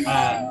because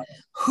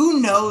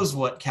who knows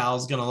what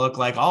Cal's going to look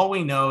like. All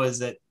we know is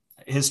that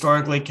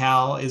historically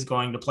Cal is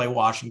going to play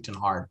Washington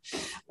hard.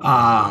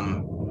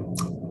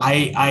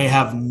 I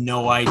have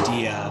no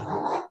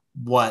idea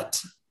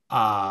what's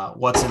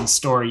in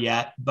store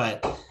yet,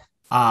 but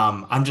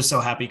I'm just so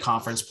happy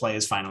conference play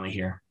is finally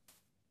here.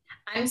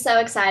 I'm so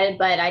excited,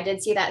 but I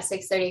did see that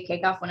 6:30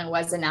 kickoff when it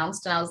was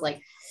announced, and I was like,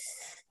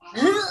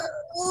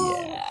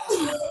 yeah.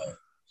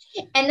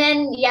 And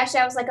then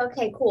yesterday I was like,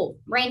 okay, cool.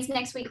 Rains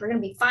next week. We're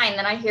going to be fine.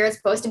 Then I hear it's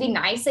supposed to be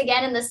nice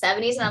again in the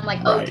 70s. And I'm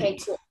like, okay,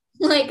 cool.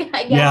 Like,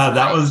 I guess. Yeah,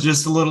 that was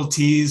just a little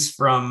tease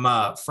from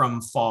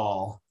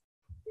fall.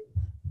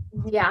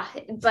 Yeah.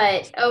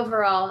 But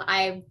overall,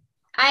 I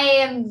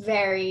am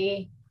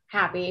very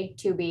happy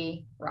to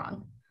be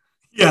wrong.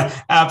 Yeah,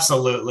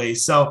 absolutely.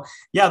 So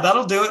yeah,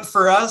 that'll do it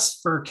for us,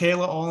 for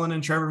Kayla Olin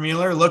and Trevor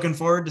Mueller. Looking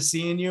forward to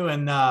seeing you.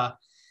 And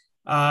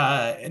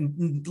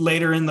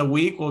later in the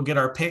week, we'll get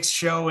our picks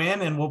show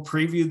in and we'll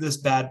preview this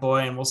bad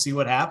boy and we'll see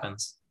what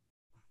happens.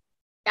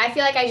 I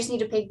feel like I just need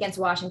to pick against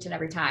Washington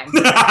every time.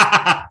 So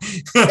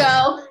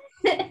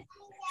maybe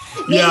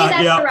that's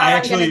the route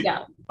I'm going to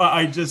go.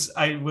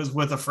 I was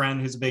with a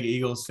friend who's a big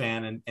Eagles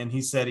fan, and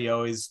he said he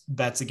always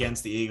bets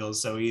against the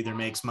Eagles. So he either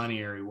makes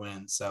money or he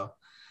wins. So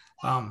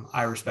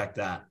I respect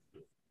that.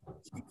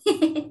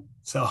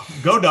 So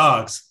go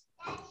Dogs.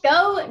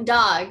 Go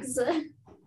Dogs.